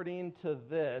 according to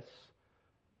this,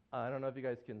 I don't know if you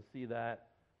guys can see that.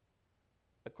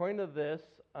 According to this,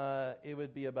 it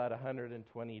would be about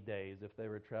 120 days if they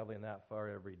were traveling that far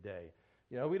every day.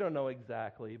 You know, we don't know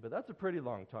exactly, but that's a pretty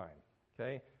long time,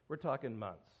 okay? We're talking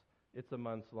months. It's a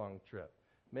months-long trip.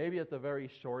 Maybe at the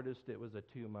very shortest, it was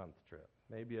a 2-month trip.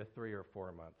 Maybe a 3 or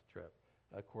 4-month trip,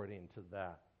 according to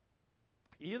that.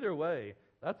 Either way,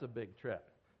 that's a big trip.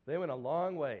 They went a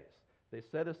long ways. They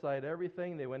set aside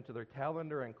everything. They went to their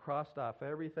calendar and crossed off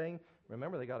everything.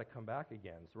 Remember, they got to come back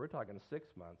again. So we're talking 6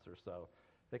 months or so.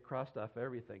 They crossed off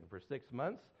everything for 6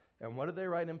 months. And what did they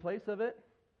write in place of it?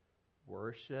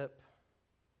 Worship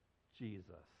Jesus.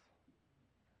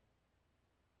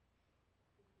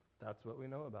 That's what we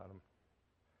know about him.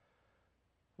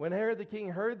 When Herod the king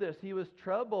heard this, he was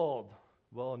troubled.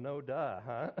 Well, no duh,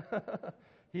 huh?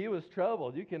 He was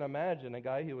troubled. You can imagine a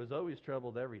guy who was always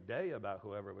troubled every day about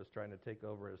whoever was trying to take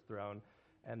over his throne.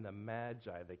 And the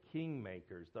Magi, the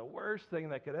kingmakers, the worst thing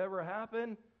that could ever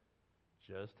happen,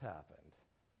 just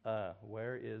happened.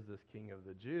 Where is this king of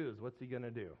the Jews? What's he going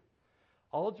to do?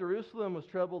 All Jerusalem was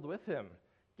troubled with him.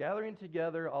 Gathering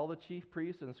together all the chief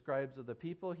priests and scribes of the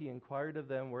people, he inquired of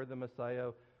them where the Messiah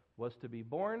was to be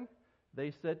born.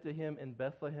 They said to him, in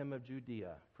Bethlehem of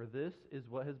Judea, for this is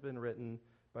what has been written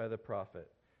by the prophet.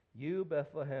 You,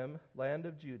 Bethlehem, land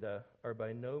of Judah, are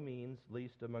by no means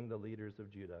least among the leaders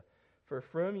of Judah. For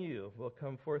from you will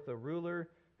come forth a ruler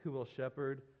who will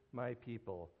shepherd my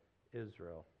people,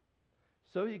 Israel.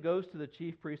 So he goes to the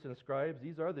chief priests and scribes.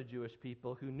 These are the Jewish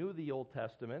people who knew the Old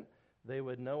Testament. They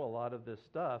would know a lot of this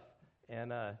stuff.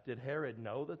 And did Herod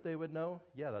know that they would know?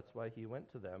 Yeah, that's why he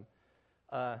went to them.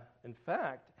 In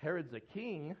fact, Herod's a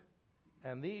king,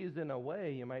 and these, in a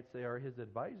way, you might say, are his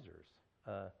advisors.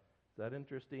 Is that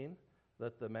interesting?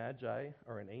 That the Magi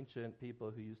are an ancient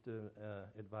people who used to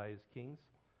advise kings.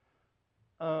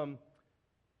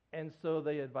 And so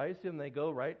they advise him. They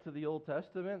go right to the Old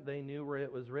Testament. They knew where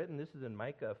it was written. This is in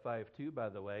Micah 5:2, by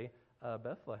the way,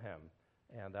 Bethlehem.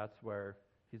 And that's where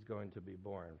he's going to be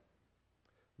born.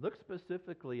 Look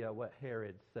specifically at what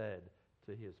Herod said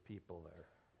to his people there.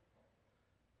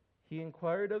 He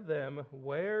inquired of them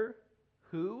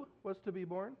who was to be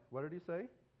born? What did he say?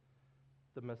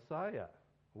 The Messiah.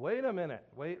 Wait a minute.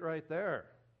 Wait right there.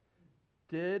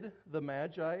 Did the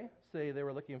Magi say they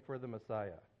were looking for the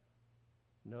Messiah?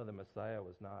 No, the Messiah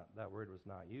was not. That word was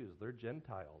not used. They're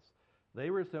Gentiles.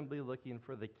 They were simply looking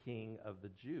for the King of the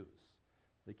Jews.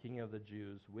 The King of the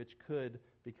Jews, which could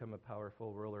become a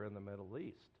powerful ruler in the Middle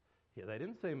East. Yeah, they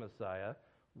didn't say Messiah.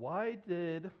 Why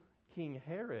did King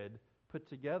Herod put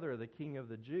together the King of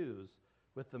the Jews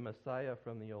with the Messiah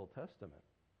from the Old Testament?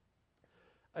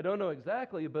 I don't know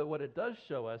exactly, but what it does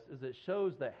show us is it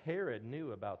shows that Herod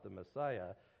knew about the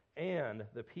Messiah, and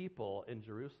the people in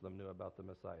Jerusalem knew about the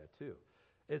Messiah too.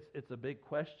 It's a big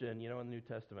question, in the New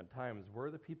Testament times.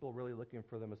 Were the people really looking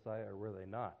for the Messiah, or were they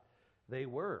not? They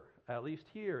were. At least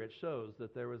here it shows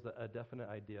that there was a definite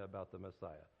idea about the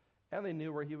Messiah. And they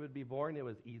knew where he would be born. It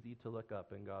was easy to look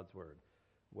up in God's Word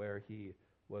where he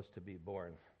was to be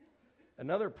born.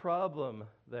 Another problem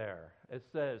there. It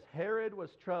says Herod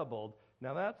was troubled.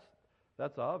 Now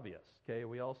that's obvious, okay?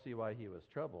 We all see why he was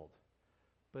troubled.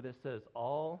 But it says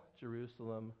all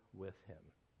Jerusalem with him.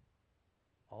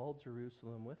 All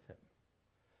Jerusalem with him.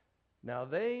 Now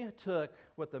they took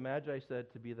what the Magi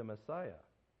said to be the Messiah.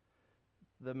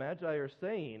 The Magi are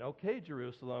saying, okay,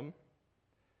 Jerusalem,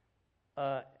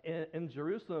 in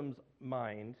Jerusalem's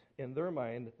mind, in their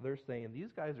mind, they're saying,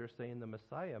 these guys are saying the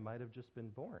Messiah might have just been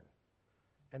born.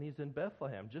 And he's in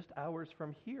Bethlehem, just hours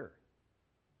from here.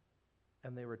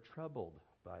 And they were troubled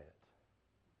by it.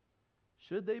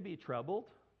 Should they be troubled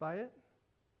by it?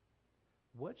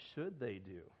 What should they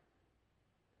do?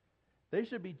 They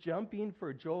should be jumping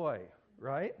for joy,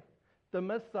 right? The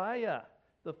Messiah,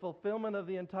 the fulfillment of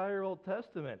the entire Old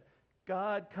Testament,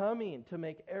 God coming to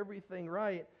make everything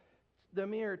right. The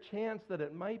mere chance that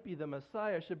it might be the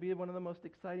Messiah should be one of the most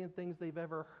exciting things they've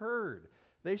ever heard.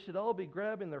 They should all be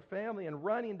grabbing their family and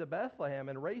running to Bethlehem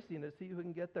and racing to see who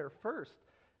can get there first.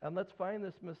 And let's find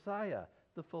this Messiah,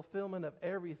 the fulfillment of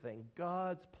everything.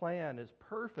 God's plan is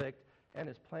perfect, and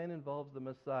his plan involves the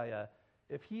Messiah.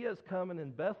 If he has come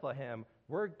in Bethlehem,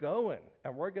 we're going,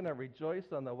 and we're going to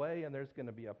rejoice on the way, and there's going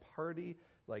to be a party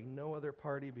like no other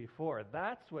party before.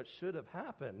 That's what should have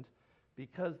happened,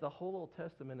 because the whole Old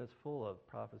Testament is full of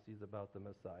prophecies about the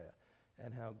Messiah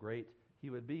and how great he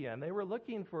would be. And they were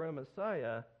looking for a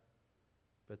Messiah,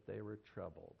 but they were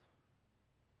troubled.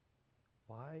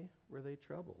 Why were they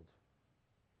troubled?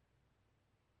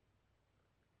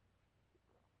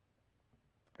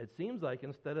 It seems like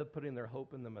instead of putting their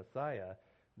hope in the Messiah,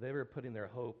 they were putting their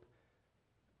hope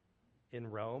in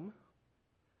Rome,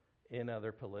 in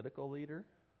their political leader,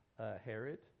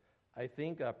 Herod. I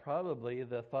think probably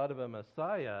the thought of a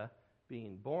Messiah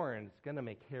being born is going to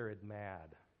make Herod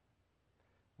mad.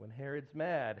 When Herod's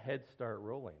mad, heads start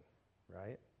rolling,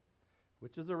 right?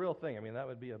 Which is a real thing. I mean, that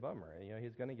would be a bummer. You know,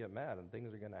 he's going to get mad and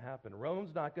things are going to happen.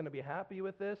 Rome's not going to be happy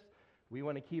with this. We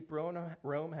want to keep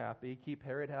Rome happy, keep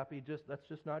Herod happy. Let's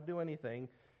just not do anything.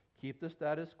 Keep the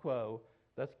status quo.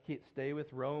 Let's stay with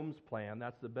Rome's plan.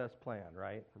 That's the best plan,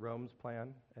 right? Rome's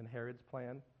plan and Herod's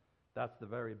plan. That's the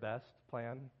very best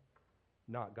plan,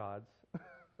 not God's.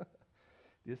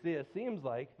 You see, it seems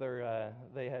like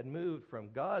they had moved from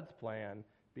God's plan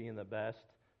being the best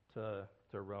to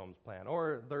Rome's plan,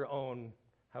 or their own,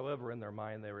 however in their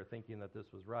mind they were thinking that this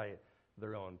was right,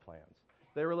 their own plans.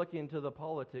 They were looking to the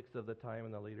politics of the time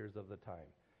and the leaders of the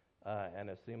time, and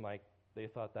it seemed like they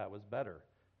thought that was better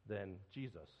than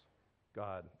Jesus,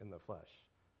 God in the flesh,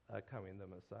 coming the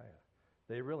Messiah.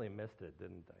 They really missed it,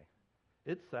 didn't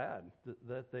they? It's sad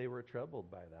that they were troubled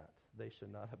by that. They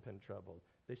should not have been troubled.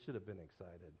 They should have been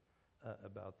excited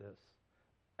about this.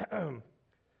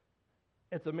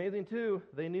 It's amazing, too,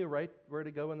 they knew right where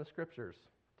to go in the Scriptures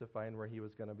to find where he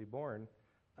was going to be born.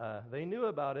 They knew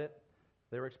about it.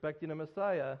 They were expecting a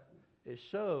Messiah. It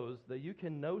shows that you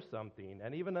can know something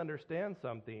and even understand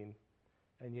something,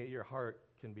 and yet your heart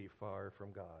can be far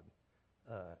from God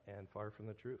and far from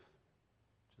the truth,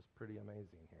 which is pretty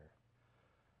amazing here.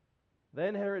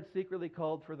 Then Herod secretly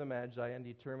called for the Magi and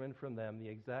determined from them the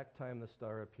exact time the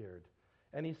star appeared.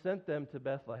 And he sent them to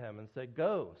Bethlehem and said,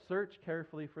 "Go, search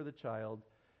carefully for the child.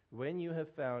 When you have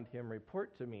found him,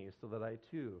 report to me so that I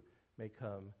too may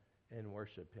come and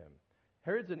worship him."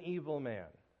 Herod's an evil man,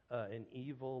 an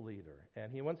evil leader,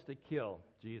 and he wants to kill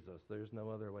Jesus. There's no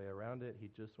other way around it. He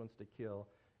just wants to kill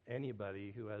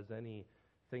anybody who has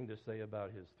anything to say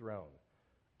about his throne.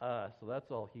 So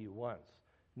that's all he wants.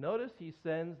 Notice he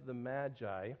sends the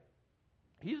Magi.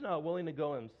 He's not willing to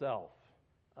go himself.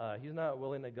 He's not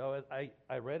willing to go.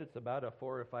 I read it's about a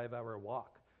 4 or 5 hour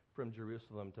walk from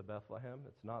Jerusalem to Bethlehem.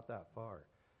 It's not that far.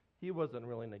 He wasn't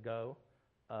willing to go.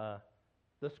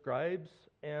 The scribes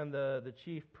and the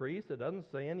chief priests, it doesn't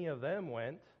say any of them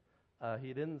went.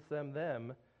 He didn't send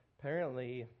them.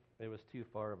 Apparently, it was too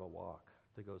far of a walk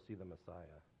to go see the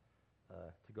Messiah,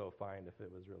 to go find if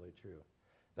it was really true.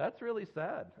 That's really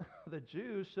sad. The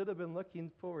Jews should have been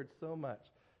looking forward so much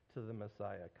to the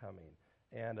Messiah coming,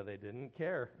 and they didn't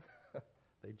care.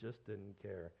 They just didn't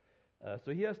care.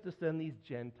 So he has to send these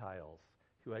Gentiles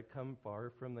who had come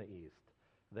far from the east.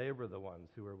 They were the ones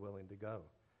who were willing to go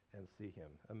and see him.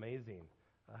 Amazing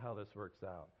how this works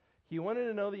out. He wanted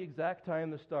to know the exact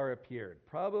time the star appeared.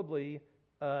 Probably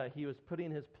he was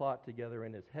putting his plot together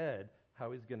in his head,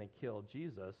 how he's going to kill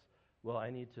Jesus. Well, I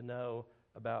need to know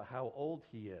about how old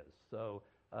he is. So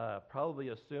probably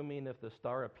assuming if the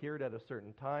star appeared at a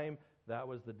certain time, that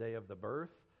was the day of the birth.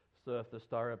 So if the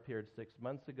star appeared 6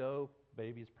 months ago,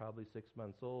 baby's probably 6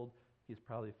 months old. He's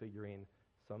probably figuring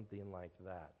something like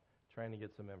that, trying to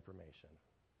get some information.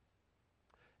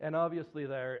 And obviously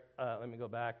there, let me go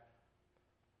back.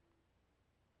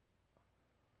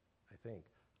 I think.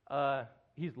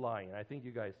 He's lying. I think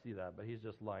you guys see that, but he's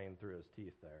just lying through his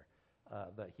teeth there,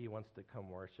 that he wants to come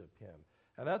worship him.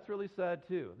 And that's really sad,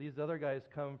 too. These other guys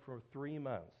come for 3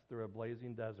 months through a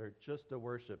blazing desert just to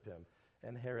worship him,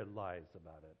 and Herod lies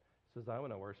about it. Says, I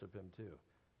want to worship him, too.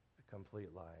 A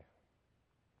complete lie.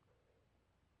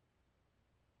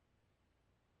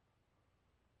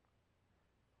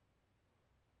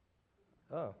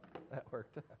 Oh, That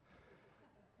worked.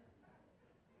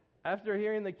 After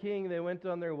hearing the king, they went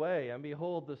on their way, and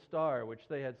behold, the star, which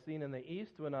they had seen in the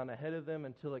east, went on ahead of them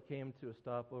until it came to a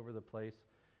stop over the place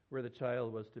where the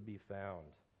child was to be found.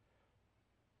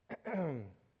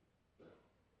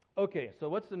 Okay, so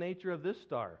what's the nature of this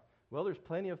star? Well, there's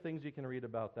plenty of things you can read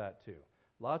about that too.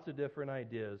 Lots of different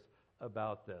ideas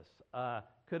about this.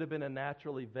 Could have been a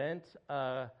natural event.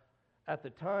 At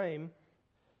the time,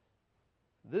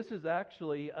 this is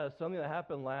actually something that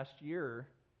happened last year.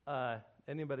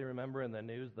 Anybody remember in the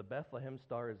news, the Bethlehem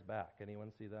star is back?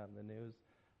 Anyone see that in the news?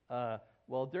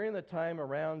 Well, during the time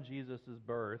around Jesus'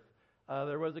 birth,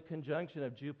 there was a conjunction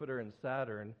of Jupiter and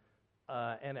Saturn,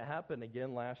 and it happened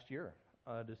again last year.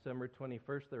 December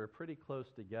 21st, they were pretty close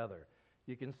together.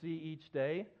 You can see each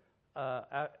day,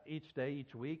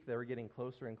 each week, they were getting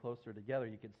closer and closer together.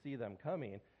 You could see them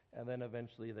coming, and then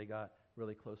eventually they got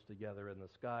really close together in the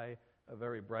sky. A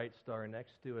very bright star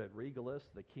next to it, Regulus,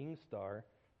 the king's star,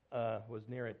 was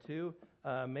near it too.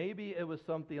 Maybe it was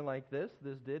something like this.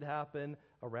 This did happen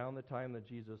around the time that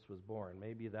Jesus was born.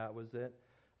 Maybe that was it.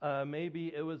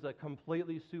 Maybe it was a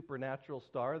completely supernatural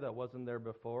star that wasn't there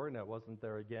before and it wasn't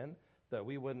there again, that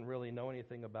we wouldn't really know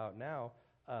anything about now,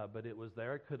 but it was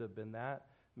there. It could have been that.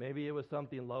 Maybe it was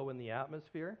something low in the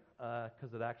atmosphere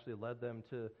because it actually led them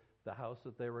to the house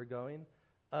that they were going.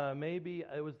 Maybe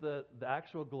it was the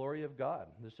actual glory of God,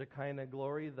 the Shekinah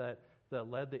glory that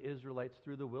led the Israelites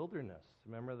through the wilderness.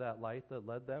 Remember that light that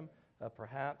led them?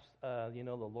 Perhaps,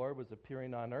 the Lord was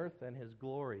appearing on earth and his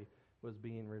glory was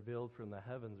being revealed from the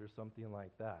heavens or something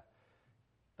like that.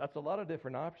 That's a lot of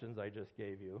different options I just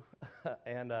gave you.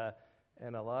 and a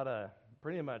lot of,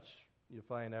 pretty much, you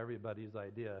find everybody's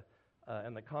idea.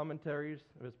 And the commentaries,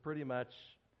 it was pretty much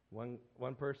one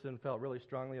person felt really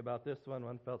strongly about this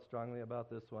one felt strongly about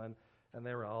this one, and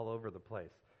they were all over the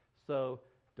place. So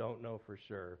don't know for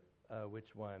sure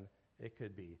which one it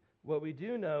could be. What we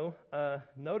do know,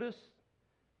 notice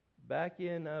back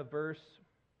in verse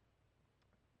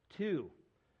 2.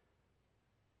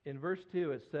 In verse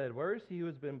 2 it said, "Where is he who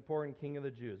has been born King of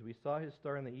the Jews? We saw his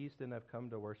star in the east and have come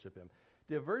to worship him."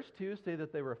 Did verse 2 say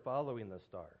that they were following the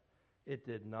star? It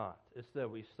did not. It said,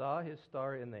 "We saw his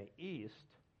star in the east,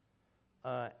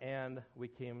 and we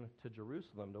came to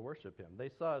Jerusalem to worship him." They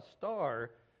saw a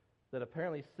star that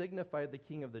apparently signified the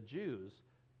King of the Jews.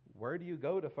 Where do you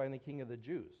go to find the King of the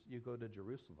Jews? You go to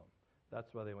Jerusalem.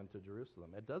 That's why they went to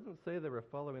Jerusalem. It doesn't say they were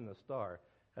following the star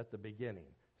at the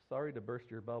beginning. Sorry to burst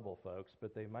your bubble, folks,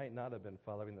 but they might not have been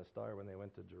following the star when they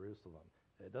went to Jerusalem.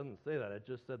 It doesn't say that. It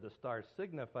just said the star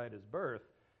signified his birth,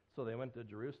 so they went to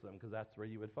Jerusalem because that's where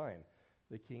you would find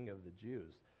the King of the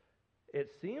Jews.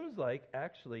 It seems like,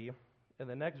 actually, in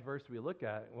the next verse we look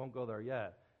at, we won't go there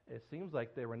yet, it seems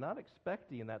like they were not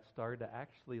expecting that star to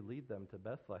actually lead them to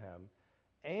Bethlehem,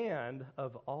 and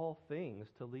of all things,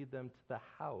 to lead them to the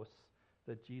house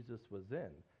that Jesus was in.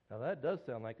 Now that does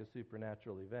sound like a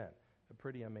supernatural event, a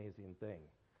pretty amazing thing.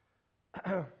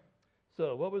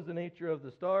 So what was the nature of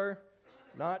the star?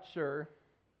 Not sure.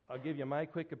 I'll give you my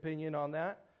quick opinion on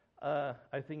that.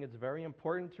 I think it's very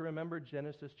important to remember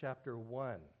Genesis chapter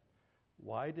 1.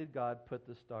 Why did God put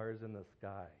the stars in the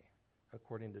sky,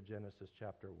 according to Genesis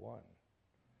chapter 1?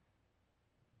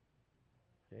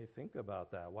 Okay, think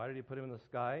about that. Why did he put them in the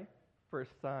sky? For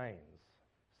signs.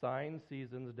 Signs,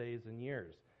 seasons, days, and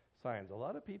years. Signs. A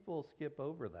lot of people skip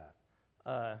over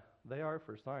that. They are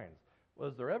for signs.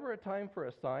 Was there ever a time for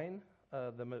a sign?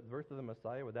 The birth of the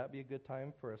Messiah, would that be a good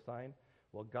time for a sign?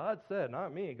 Well, God said,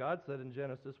 not me, God said in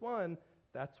Genesis 1,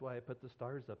 that's why I put the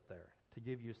stars up there, to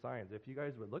give you signs. If you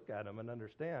guys would look at them and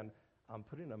understand, I'm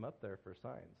putting them up there for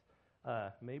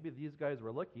signs. Maybe these guys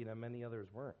were looking and many others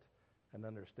weren't, and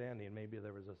understanding maybe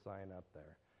there was a sign up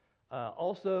there.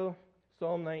 Also,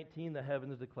 Psalm 19, the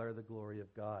heavens declare the glory of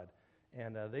God.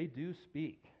 And they do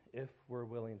speak if we're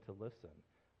willing to listen.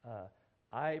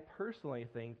 I personally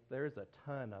think there's a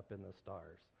ton up in the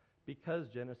stars because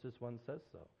Genesis 1 says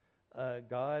so.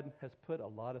 God has put a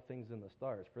lot of things in the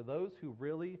stars. For those who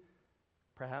really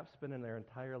perhaps spend their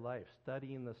entire life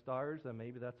studying the stars, and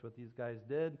maybe that's what these guys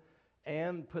did,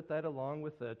 and put that along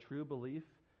with a true belief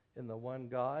in the one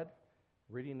God,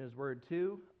 reading his word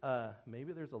too,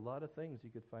 maybe there's a lot of things you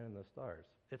could find in the stars.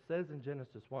 It says in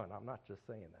Genesis 1. I'm not just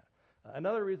saying that.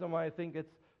 Another reason why I think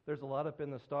there's a lot up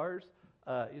in the stars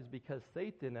is because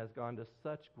Satan has gone to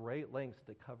such great lengths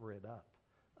to cover it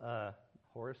up.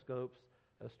 Horoscopes,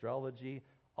 astrology,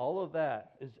 all of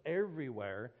that is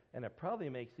everywhere, and it probably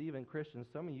makes even Christians,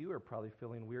 some of you are probably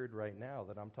feeling weird right now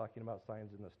that I'm talking about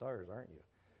signs in the stars, aren't you?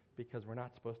 Because we're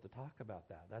not supposed to talk about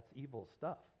that. That's evil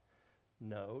stuff.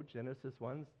 No, Genesis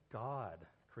 1's God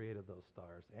created those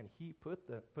stars, and he put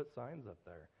signs up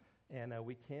there. And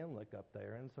we can look up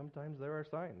there, and sometimes there are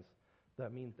signs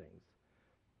that mean things.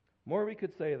 More we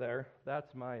could say there.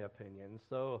 That's my opinion.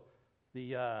 So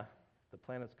the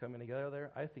planets coming together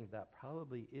there, I think that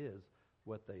probably is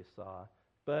what they saw.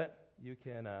 But you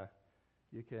can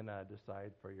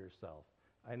decide for yourself.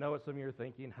 I know what some of you are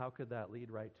thinking. How could that lead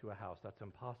right to a house? That's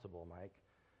impossible, Mike.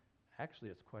 Actually,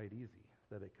 it's quite easy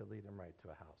that it could lead them right to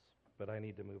a house. But I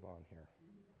need to move on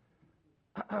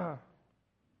here.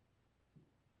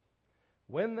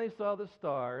 When they saw the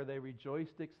star, they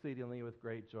rejoiced exceedingly with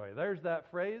great joy. There's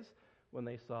that phrase, when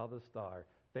they saw the star.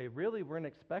 They really weren't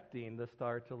expecting the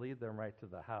star to lead them right to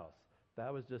the house.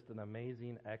 That was just an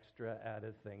amazing extra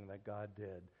added thing that God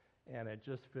did. And it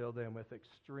just filled them with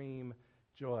extreme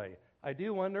joy. I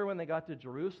do wonder when they got to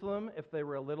Jerusalem if they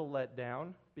were a little let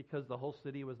down because the whole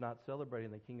city was not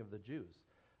celebrating the King of the Jews.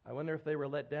 I wonder if they were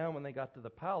let down when they got to the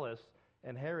palace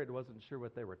and Herod wasn't sure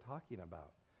what they were talking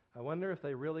about. I wonder if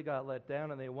they really got let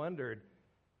down and they wondered,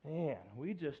 man,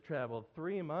 we just traveled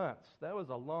 3 months. That was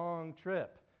a long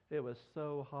trip. It was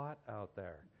so hot out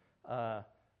there.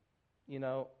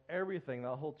 Everything,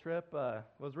 the whole trip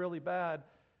was really bad.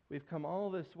 We've come all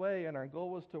this way, and our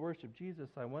goal was to worship Jesus.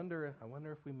 I wonder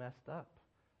if we messed up.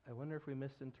 I wonder if we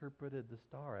misinterpreted the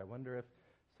star. I wonder if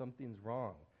something's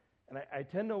wrong. And I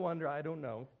tend to wonder, I don't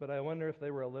know, but I wonder if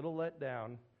they were a little let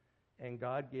down, and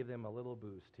God gave them a little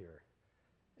boost here.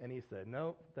 And he said,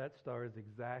 no, that star is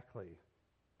exactly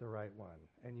the right one.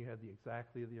 And you had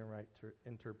exactly the right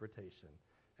interpretation.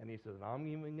 And he said, I'm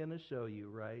even going to show you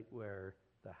right where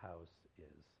the house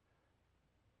is.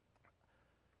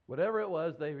 Whatever it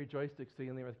was, they rejoiced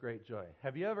exceedingly with great joy.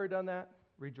 Have you ever done that?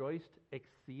 Rejoiced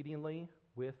exceedingly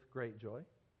with great joy?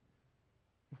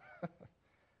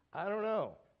 I don't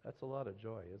know. That's a lot of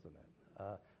joy, isn't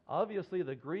it? Obviously,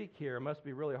 the Greek here must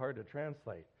be really hard to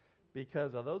translate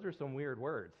because those are some weird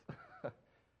words.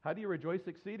 How do you rejoice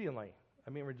exceedingly? I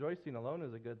mean, rejoicing alone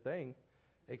is a good thing.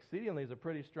 Exceedingly is a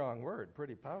pretty strong word,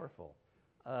 pretty powerful.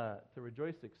 To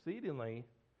rejoice exceedingly,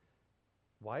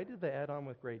 why did they add on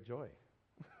with great joy?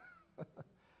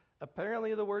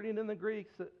 Apparently, the wording in the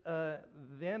Greeks, the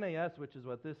NAS, which is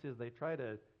what this is, they try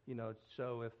to,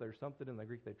 show if there's something in the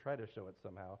Greek, they try to show it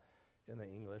somehow in the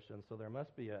English, and so there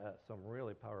must be some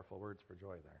really powerful words for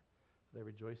joy there. They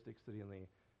rejoiced exceedingly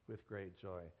with great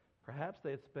joy. Perhaps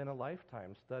they had spent a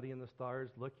lifetime studying the stars,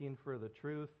 looking for the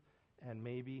truth, and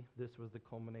maybe this was the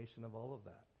culmination of all of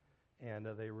that. And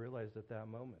they realized at that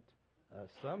moment.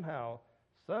 Somehow,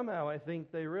 I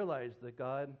think they realized that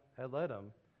God had led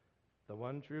them. The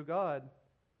one true God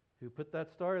who put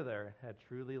that star there had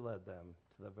truly led them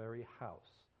to the very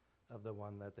house of the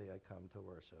one that they had come to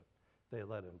worship. They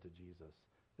led him to Jesus.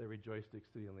 They rejoiced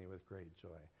exceedingly with great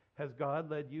joy. Has God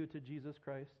led you to Jesus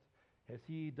Christ? Has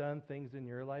he done things in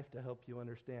your life to help you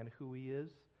understand who he is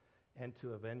and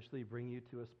to eventually bring you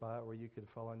to a spot where you could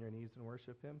fall on your knees and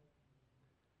worship him?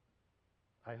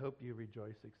 I hope you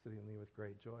rejoice exceedingly with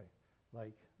great joy,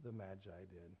 like the Magi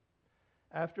did.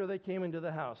 After they came into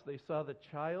the house, they saw the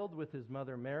child with his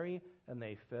mother Mary, and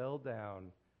they fell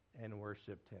down and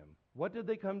worshiped him. What did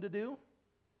they come to do?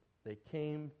 They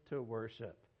came to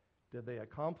worship. Did they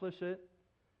accomplish it?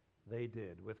 They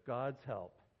did. With God's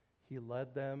help, he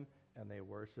led them, and they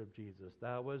worshiped Jesus.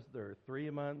 That was their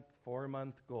 3-month,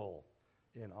 4-month goal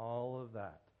in all of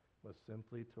that, was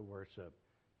simply to worship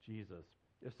Jesus.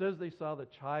 It says they saw the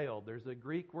child. There's a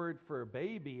Greek word for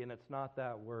baby, and it's not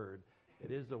that word. It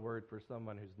is a word for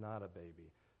someone who's not a baby,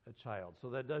 a child.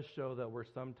 So that does show that we're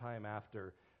sometime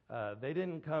after. They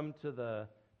didn't come to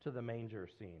the manger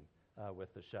scene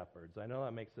with the shepherds. I know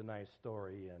that makes a nice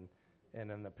story, and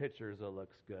in the pictures it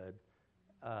looks good.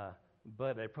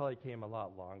 But it probably came a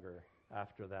lot longer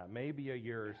after that. Maybe a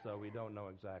year or so. We don't know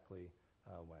exactly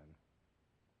when.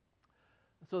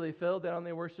 So they fell down,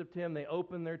 they worshiped him, they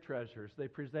opened their treasures. They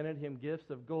presented him gifts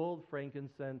of gold,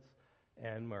 frankincense,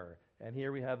 and myrrh. And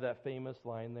here we have that famous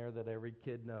line there that every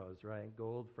kid knows, right?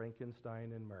 Gold,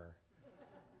 Frankenstein, and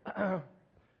myrrh.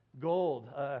 Gold.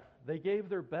 They gave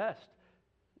their best.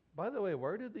 By the way,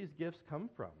 where did these gifts come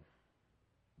from?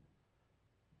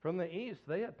 From the east.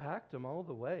 They had packed them all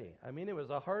the way. I mean, it was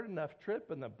a hard enough trip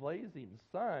in the blazing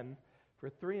sun for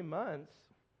 3 months,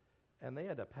 and they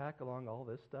had to pack along all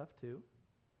this stuff too.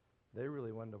 They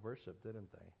really wanted to worship, didn't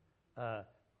they?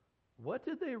 What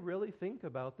did they really think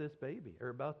about this baby, or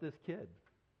about this kid?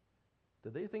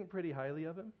 Did they think pretty highly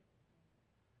of him?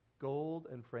 Gold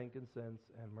and frankincense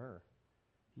and myrrh.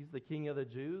 He's the king of the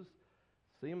Jews.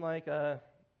 Seemed like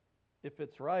if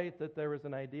it's right that there was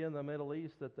an idea in the Middle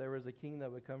East that there was a king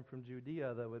that would come from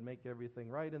Judea that would make everything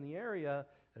right in the area,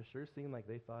 it sure seemed like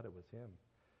they thought it was him.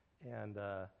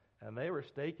 And they were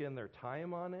staking their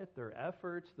time on it, their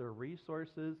efforts, their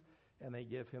resources, and they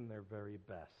give him their very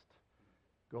best.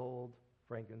 Gold,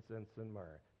 frankincense, and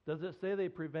myrrh. Does it say they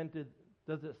presented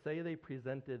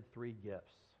 3 gifts?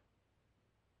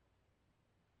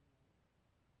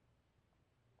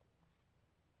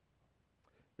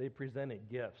 They presented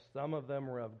gifts. Some of them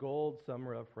were of gold, some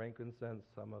were of frankincense,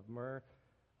 some of myrrh.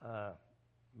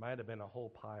 Might have been a whole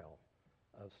pile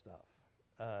of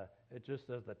stuff. It just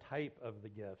says the type of the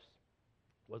gifts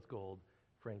was gold,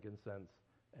 frankincense,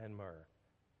 and myrrh.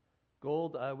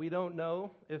 Gold, we don't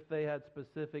know if they had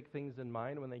specific things in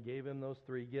mind when they gave him those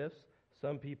 3 gifts.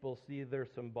 Some people see they're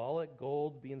symbolic,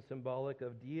 gold being symbolic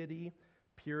of deity,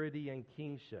 purity, and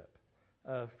kingship.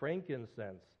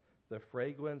 Frankincense, the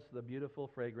fragrance, the beautiful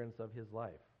fragrance of his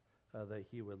life that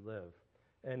he would live.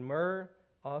 And myrrh,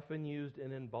 often used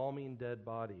in embalming dead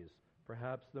bodies.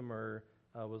 Perhaps the myrrh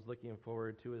was looking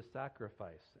forward to his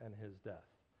sacrifice and his death.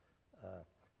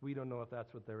 We don't know if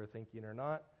that's what they were thinking or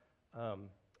not.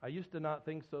 I used to not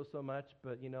think so much,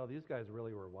 but these guys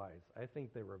really were wise. I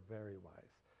think they were very wise.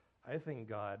 I think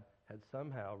God had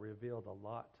somehow revealed a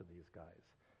lot to these guys.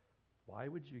 Why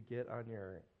would you get on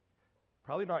your...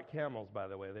 Probably not camels, by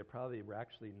the way. They probably were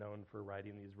actually known for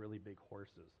riding these really big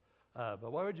horses.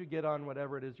 But why would you get on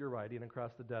whatever it is you're riding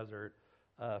across the desert,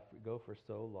 go for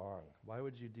so long? Why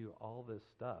would you do all this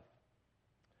stuff?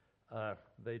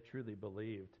 They truly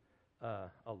believed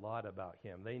a lot about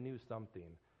him. They knew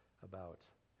something about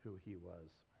who he was.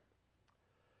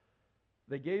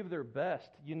 They gave their best.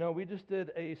 We just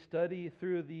did a study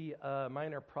through the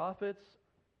minor prophets.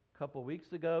 A couple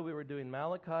weeks ago, we were doing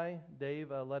Malachi.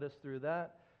 Dave led us through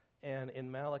that. And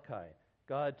in Malachi,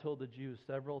 God told the Jews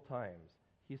several times,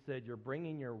 he said, you're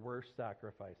bringing your worst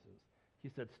sacrifices. He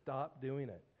said, stop doing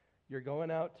it. You're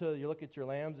going out you look at your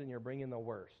lambs and you're bringing the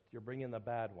worst. You're bringing the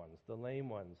bad ones, the lame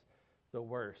ones, the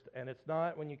worst. And it's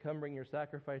not, when you come bring your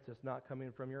sacrifice, it's not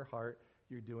coming from your heart.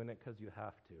 You're doing it because you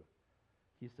have to.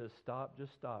 He says,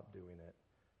 just stop doing it.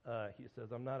 He says,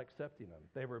 I'm not accepting them.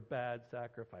 They were bad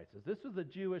sacrifices. This was the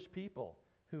Jewish people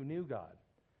who knew God.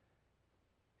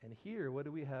 And here, what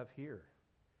do we have here?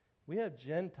 We have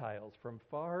Gentiles from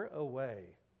far away.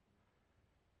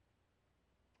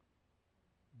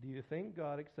 Do you think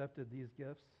God accepted these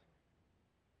gifts?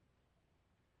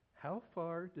 How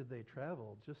far did they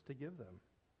travel just to give them?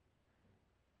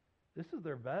 This is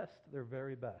their best, their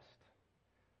very best.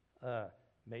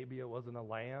 Maybe it wasn't a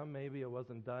lamb, maybe it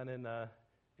wasn't done in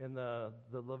the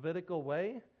Levitical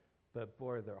way, but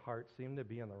boy, their hearts seemed to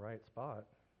be in the right spot.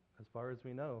 As far as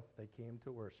we know, they came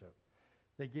to worship.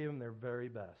 They gave them their very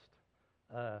best.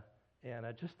 And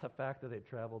just the fact that they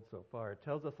traveled so far, it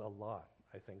tells us a lot,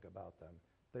 I think, about them.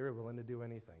 They were willing to do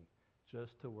anything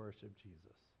just to worship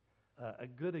Jesus. A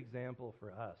good example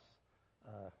for us.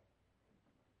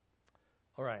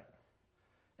 All right.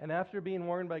 And after being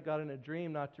warned by God in a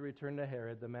dream not to return to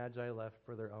Herod, the Magi left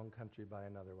for their own country by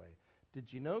another way. Did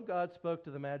you know God spoke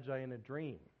to the Magi in a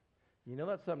dream?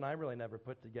 That's something I really never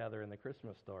put together in the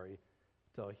Christmas story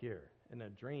till here, in a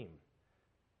dream.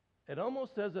 It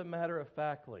almost says it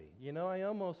matter-of-factly. I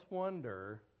almost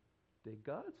wonder, did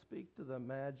God speak to the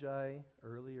Magi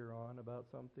earlier on about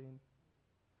something?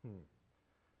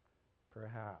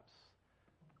 Perhaps.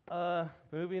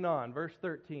 Moving on, verse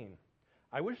 13.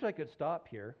 I wish I could stop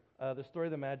here. The story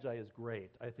of the Magi is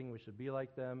great. I think we should be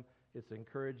like them. It's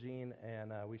encouraging,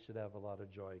 and we should have a lot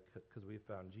of joy because we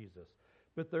found Jesus.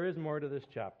 But there is more to this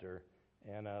chapter,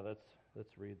 and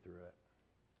let's read through it.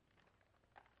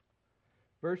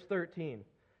 Verse 13.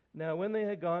 Now when they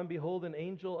had gone, behold, an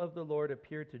angel of the Lord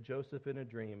appeared to Joseph in a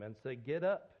dream and said, Get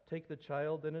up, take the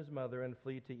child and his mother, and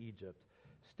flee to Egypt.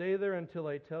 Stay there until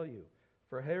I tell you,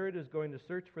 for Herod is going to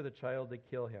search for the child to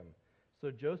kill him.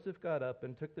 So Joseph got up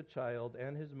and took the child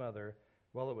and his mother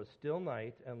while it was still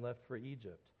night and left for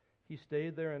Egypt. He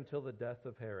stayed there until the death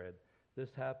of Herod. This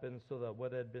happened so that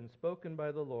what had been spoken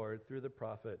by the Lord through the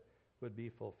prophet would be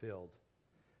fulfilled.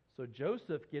 So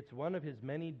Joseph gets one of his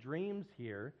many dreams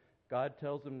here. God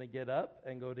tells him to get up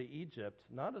and go to Egypt.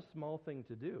 Not a small thing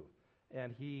to do.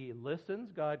 And he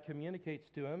listens. God communicates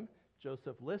to him.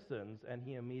 Joseph listens, and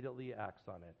he immediately acts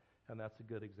on it. And that's a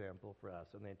good example for us.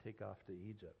 And they take off to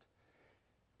Egypt.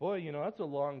 Boy, that's a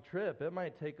long trip. It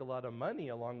might take a lot of money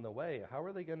along the way. How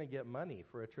are they going to get money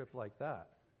for a trip like that?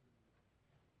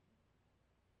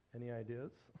 Any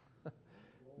ideas?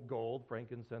 Gold,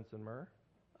 frankincense, and myrrh.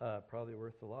 Probably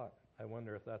worth a lot. I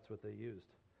wonder if that's what they used.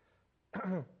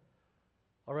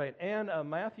 All right, and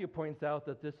Matthew points out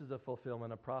that this is a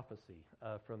fulfillment of prophecy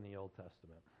from the Old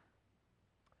Testament.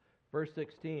 Verse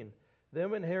 16,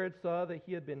 Then when Herod saw that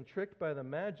he had been tricked by the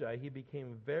Magi, he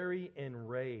became very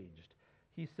enraged.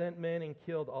 He sent men and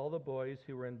killed all the boys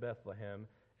who were in Bethlehem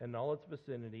and all its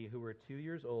vicinity who were 2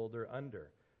 years old or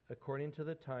under, according to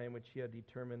the time which he had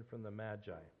determined from the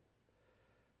Magi.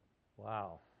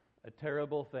 Wow. A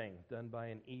terrible thing done by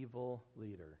an evil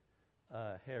leader,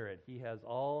 Herod. He has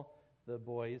all the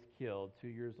boys killed 2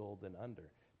 years old and under.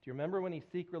 Do you remember when he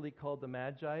secretly called the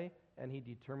Magi and he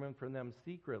determined from them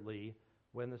secretly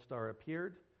when the star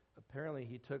appeared? Apparently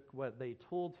he took what they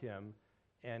told him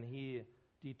and he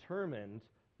determined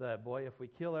that, boy, if we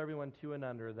kill everyone 2 and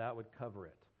under, that would cover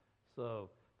it. So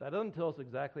that doesn't tell us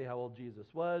exactly how old Jesus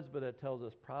was, but it tells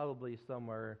us probably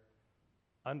somewhere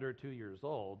under 2 years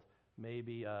old,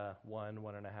 maybe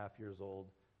 1.5 years old,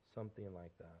 something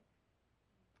like that.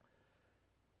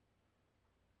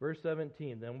 Verse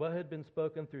 17, then what had been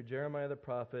spoken through Jeremiah the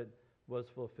prophet was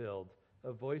fulfilled.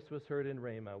 A voice was heard in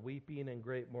Ramah, weeping and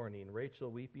great mourning,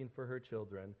 Rachel weeping for her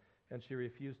children, and she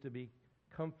refused to be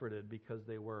comforted because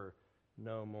they were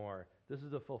no more. This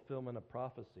is a fulfillment of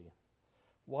prophecy.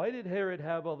 Why did Herod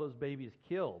have all those babies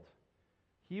killed?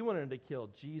 He wanted to kill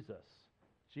Jesus.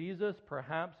 Jesus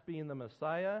perhaps being the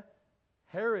Messiah,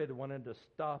 Herod wanted to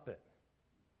stop it.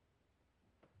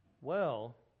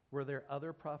 Well, were there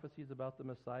other prophecies about the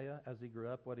Messiah as he grew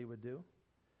up, what he would do?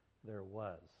 There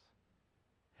was.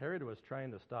 Herod was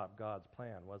trying to stop God's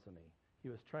plan, wasn't he? He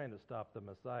was trying to stop the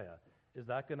Messiah. Is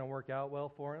that going to work out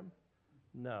well for him?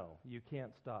 No, you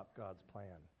can't stop God's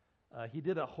plan. He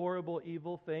did a horrible,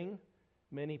 evil thing.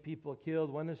 Many people killed.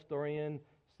 One historian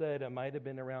said it might have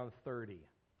been around 30,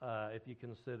 if you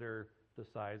consider the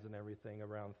size and everything,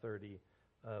 around 30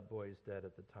 boys dead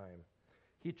at the time.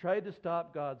 He tried to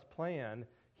stop God's plan.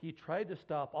 He tried to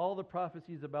stop all the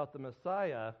prophecies about the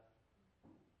Messiah,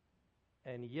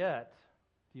 and yet,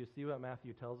 do you see what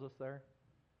Matthew tells us there?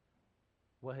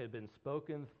 What had been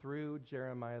spoken through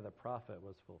Jeremiah the prophet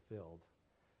was fulfilled.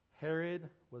 Herod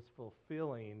was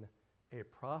fulfilling a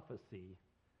prophecy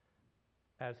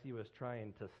as he was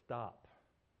trying to stop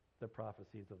the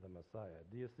prophecies of the Messiah.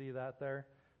 Do you see that there?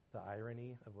 The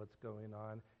irony of what's going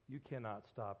on. You cannot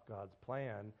stop God's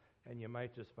plan, and you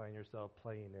might just find yourself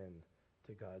playing in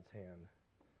to God's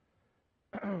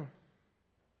hand.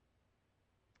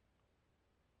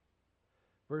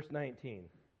 Verse 19.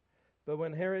 But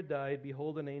when Herod died,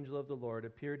 behold, an angel of the Lord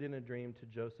appeared in a dream to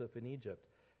Joseph in Egypt,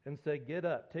 and said, get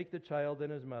up, take the child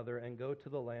and his mother, and go to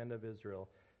the land of Israel,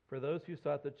 for those who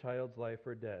sought the child's life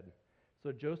are dead.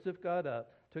 So Joseph got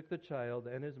up, took the child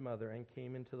and his mother, and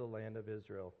came into the land of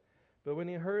Israel. But when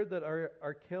he heard that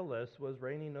Archelaus was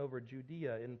reigning over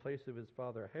Judea in place of his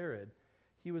father Herod,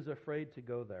 he was afraid to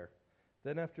go there.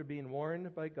 Then after being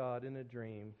warned by God in a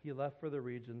dream, he left for the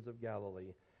regions of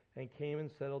Galilee, and came and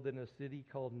settled in a city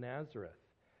called Nazareth.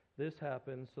 This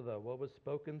happened so that what was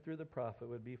spoken through the prophet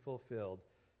would be fulfilled.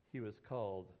 He was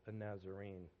called a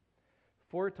Nazarene.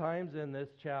 4 times in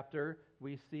this chapter,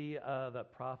 we see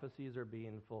that prophecies are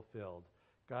being fulfilled.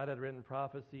 God had written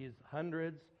prophecies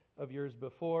hundreds of years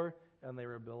before, and they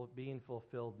were being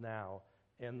fulfilled now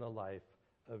in the life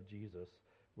of Jesus.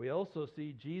 We also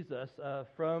see Jesus,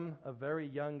 from a very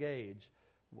young age,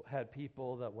 had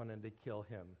people that wanted to kill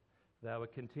him. That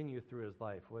would continue through his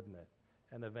life, wouldn't it?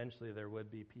 And eventually there would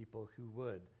be people who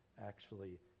would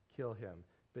actually kill him.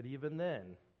 But even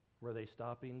then, were they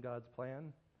stopping God's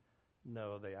plan?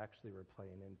 No, they actually were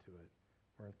playing into it,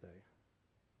 weren't they?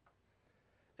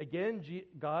 Again,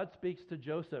 God speaks to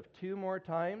Joseph 2 more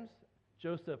times.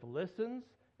 Joseph listens,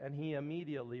 and he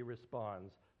immediately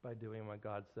responds by doing what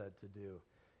God said to do.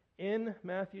 In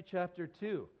Matthew chapter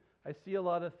 2, I see a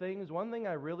lot of things. One thing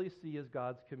I really see is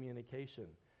God's communication.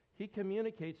 He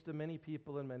communicates to many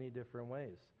people in many different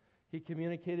ways. He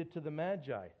communicated to the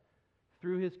Magi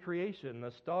through his creation, the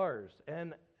stars,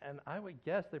 and I would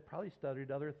guess they probably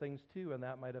studied other things too, and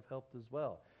that might have helped as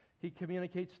well. He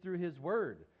communicates through his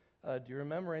word. Do you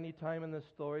remember any time in this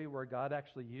story where God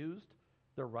actually used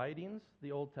the writings,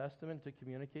 the Old Testament, to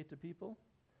communicate to people?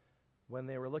 When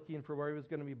they were looking for where he was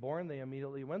going to be born, they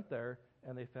immediately went there,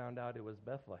 and they found out it was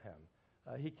Bethlehem.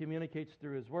 He communicates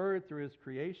through his word, through his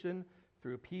creation,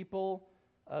 through people.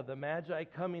 The Magi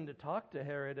coming to talk to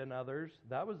Herod and others,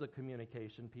 that was a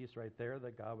communication piece right there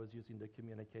that God was using to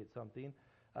communicate something.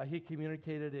 He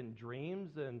communicated in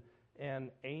dreams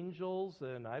and angels,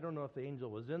 and I don't know if the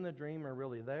angel was in the dream or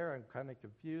really there. I'm kind of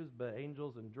confused, but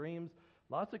angels and dreams,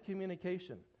 lots of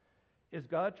communication. Is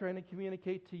God trying to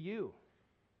communicate to you?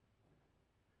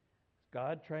 Is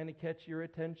God trying to catch your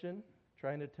attention,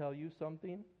 trying to tell you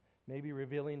something, maybe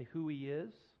revealing who he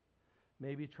is?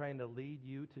 Maybe trying to lead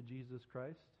you to Jesus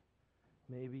Christ.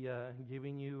 maybe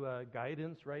giving you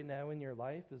guidance right now in your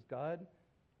life? Is God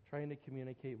trying to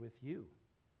communicate with you?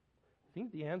 I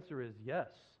think the answer is yes.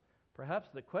 Perhaps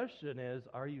the question is,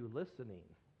 are you listening?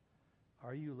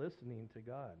 Are you listening to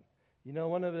God? You know,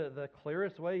 one of the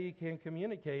clearest way you can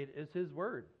communicate is His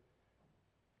Word.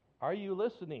 Are you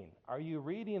listening? Are you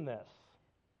reading this?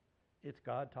 It's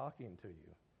God talking to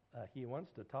you. He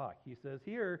wants to talk. He says,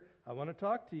 here, I want to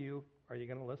talk to you. Are you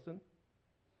going to listen?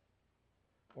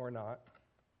 Or not?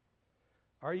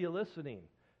 Are you listening?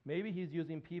 Maybe He's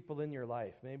using people in your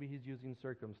life. Maybe He's using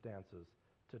circumstances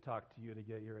to talk to you to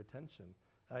get your attention.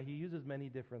 He uses many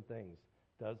different things,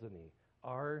 doesn't He?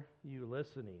 Are you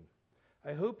listening?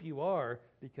 I hope you are,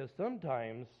 because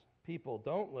sometimes people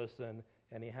don't listen,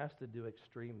 and He has to do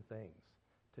extreme things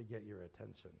to get your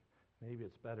attention. Maybe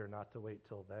it's better not to wait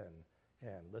till then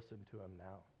and listen to Him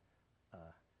now.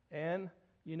 And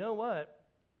you know what?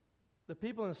 The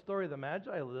people in the story of the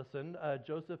Magi listened.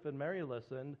 Joseph and Mary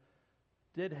listened.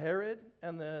 Did Herod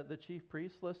and the chief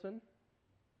priests listen?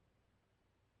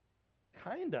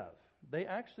 Kind of. They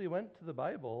actually went to the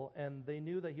Bible, and they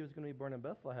knew that He was going to be born in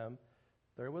Bethlehem.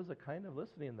 There was a kind of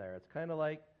listening there. It's kind of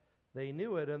like they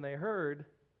knew it and they heard,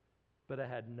 but it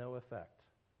had no effect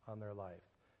on their life.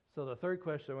 So the third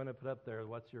question I want to put up there is,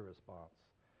 what's your response?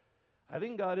 I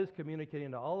think God is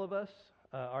communicating to all of us.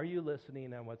 Are you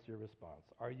listening, and what's your response?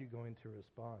 Are you going to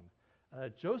respond?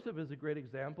 Joseph is a great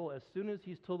example. As soon as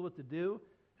he's told what to do,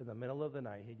 in the middle of the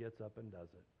night, he gets up and does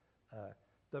it.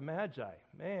 The Magi,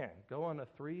 man, go on a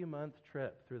 3-month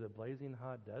trip through the blazing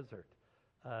hot desert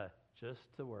just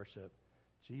to worship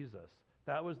Jesus.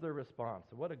 That was their response.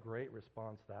 What a great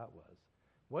response that was.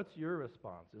 What's your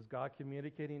response? Is God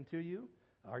communicating to you?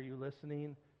 Are you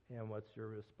listening? And what's your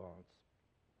response?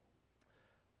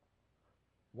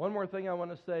 One more thing I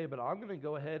want to say, but I'm going to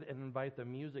go ahead and invite the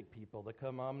music people to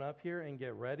come on up here and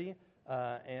get ready.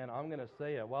 And I'm going to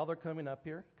say it while they're coming up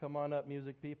here. Come on up,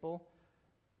 music people.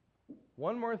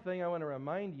 One more thing I want to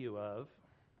remind you of.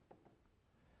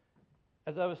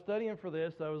 As I was studying for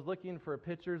this, I was looking for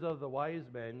pictures of the wise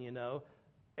men, you know.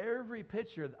 Every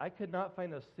picture, I could not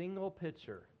find a single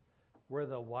picture where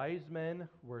the wise men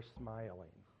were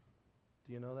smiling.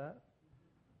 Do you know that?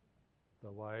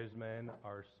 The wise men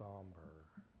are somber.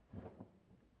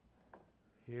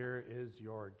 Here is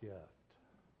your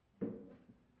gift.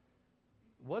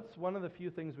 What's one of the few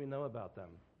things we know about them?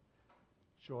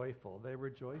 Joyful. They were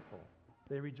joyful.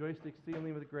 They rejoiced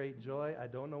exceedingly with great joy. I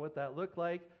don't know what that looked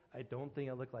like. I don't think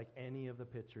it looked like any of the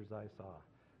pictures I saw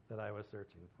that I was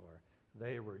searching for.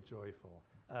 They were joyful.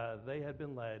 They had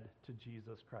been led to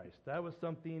Jesus Christ. That was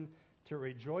something to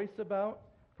rejoice about,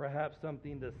 perhaps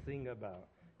something to sing about.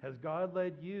 Has God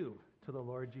led you to the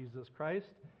Lord Jesus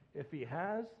Christ? If He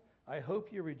has, I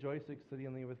hope you rejoice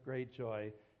exceedingly with great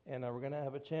joy. And we're going to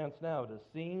have a chance now to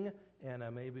sing, and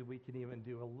maybe we can even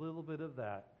do a little bit of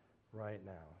that right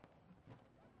now.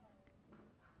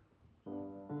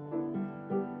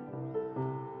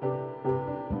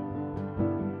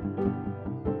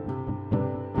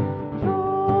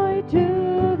 Joy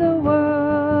to the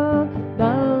world,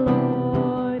 the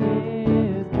Lord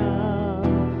is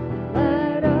come.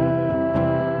 Let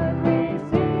earth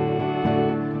receive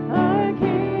our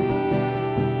King.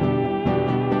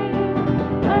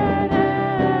 Let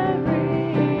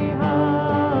every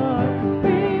heart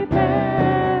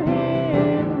prepare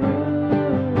Him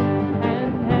room,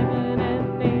 and heaven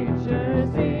and nature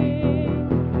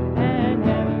sing, and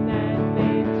heaven and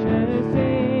nature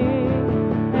sing,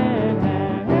 and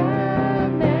heaven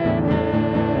and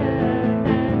nature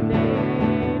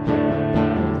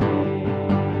sing.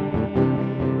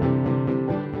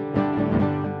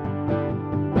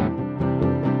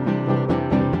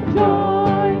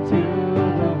 Joy to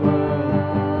the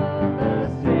world, the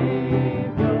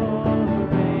Savior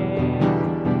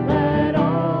reigns. Let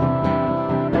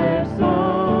all their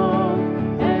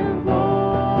songs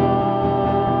employ,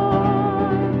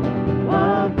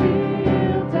 while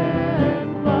fields and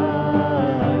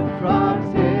floods, rocks,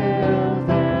 hills,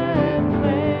 and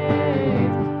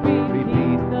plains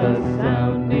repeat the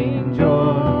sounding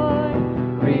joy.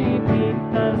 Repeat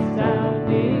the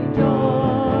sounding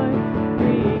joy.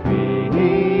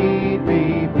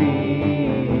 Repeat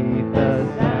the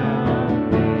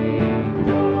sounding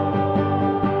joy.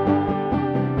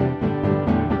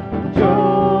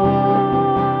 Joy,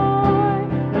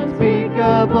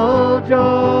 unspeakable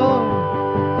joy,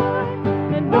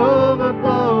 and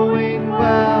overflowing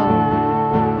well,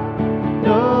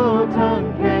 no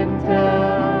tongue can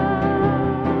tell.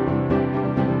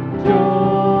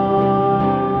 Joy,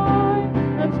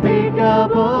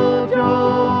 unspeakable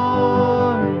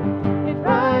joy, it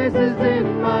rises in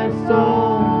my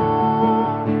soul.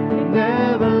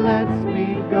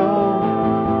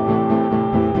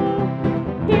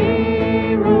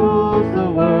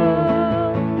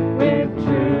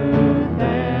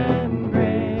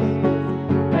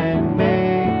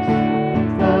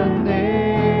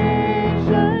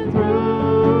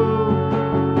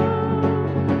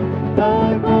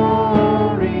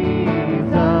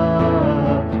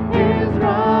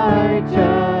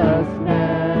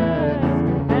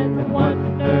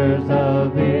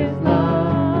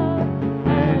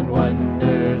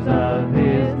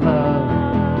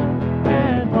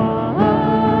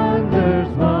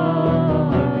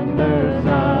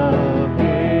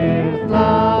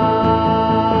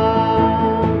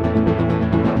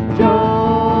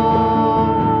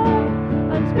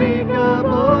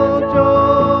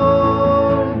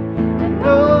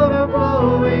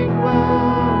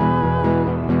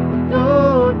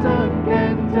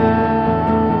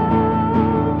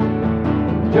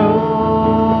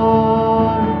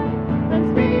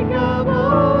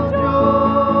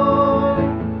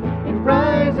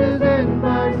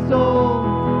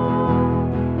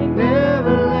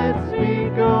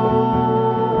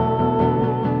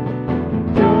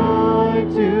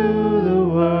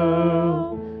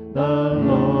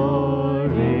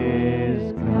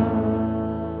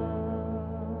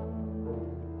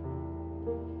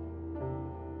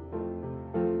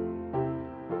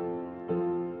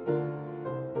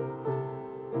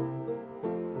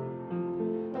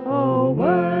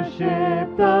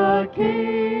 worship the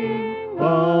King,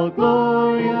 all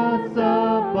glorious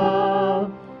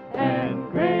above, and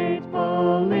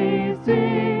gratefully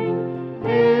sing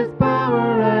His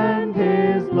power and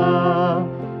His love,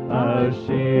 a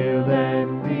shield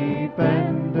and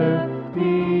defender,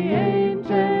 the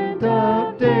Ancient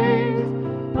of Days,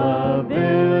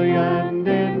 pavilioned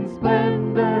in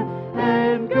splendor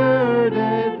and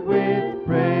girded with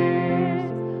praise.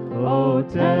 Oh,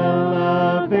 tell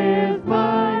of His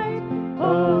might,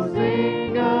 oh,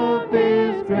 sing of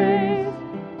His grace,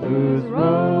 whose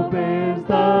robe is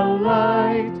the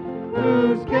light,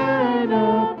 whose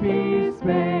canopy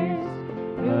space,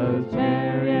 whose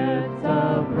chariots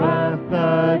of wrath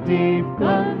the deep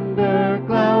thunder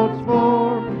clouds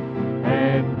form,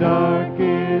 and dark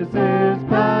is His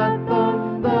path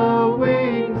on the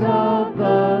wings of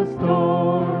the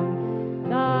storm.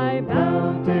 Thy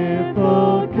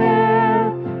bountiful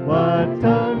care, what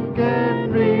tongue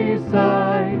can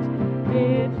recite?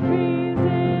 It breathes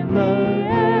in the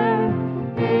air,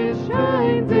 it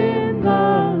shines in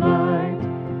the light,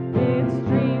 it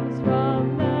streams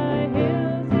from the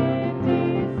hills, it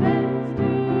descends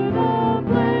to the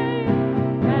plain,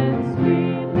 and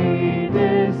sweetly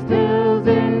distills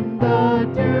in the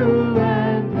dew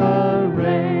and the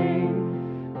rain.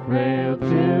 Frail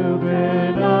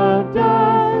children of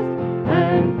dust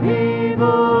and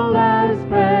feeble as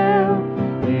frail,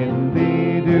 in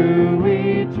Thee do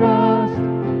we trust,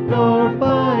 nor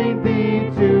find Thee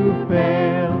to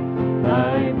fail.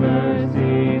 Thy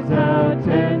mercies how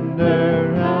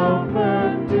tender, how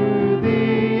firm to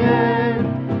the end,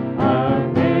 our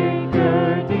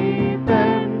Maker,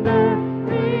 Defender,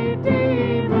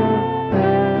 Redeemer,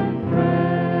 and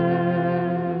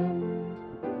Friend.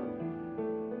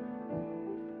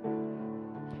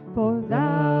 For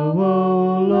Thou, O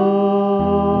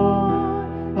Lord,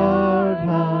 art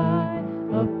high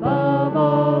above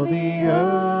all the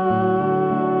earth.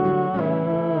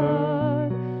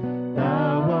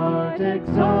 Thou art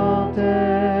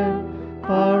exalted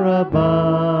far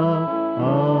above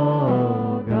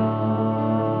all gods.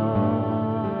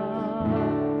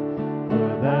 For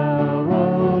Thou, O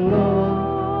Lord,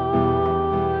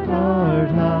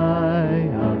 art high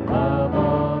above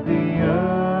all the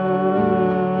earth.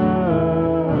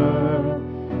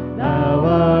 Thou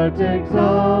art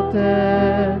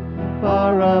exalted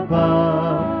far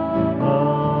above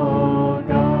all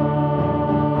gods.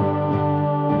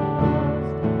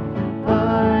 I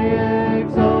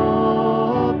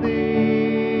exalt Thee,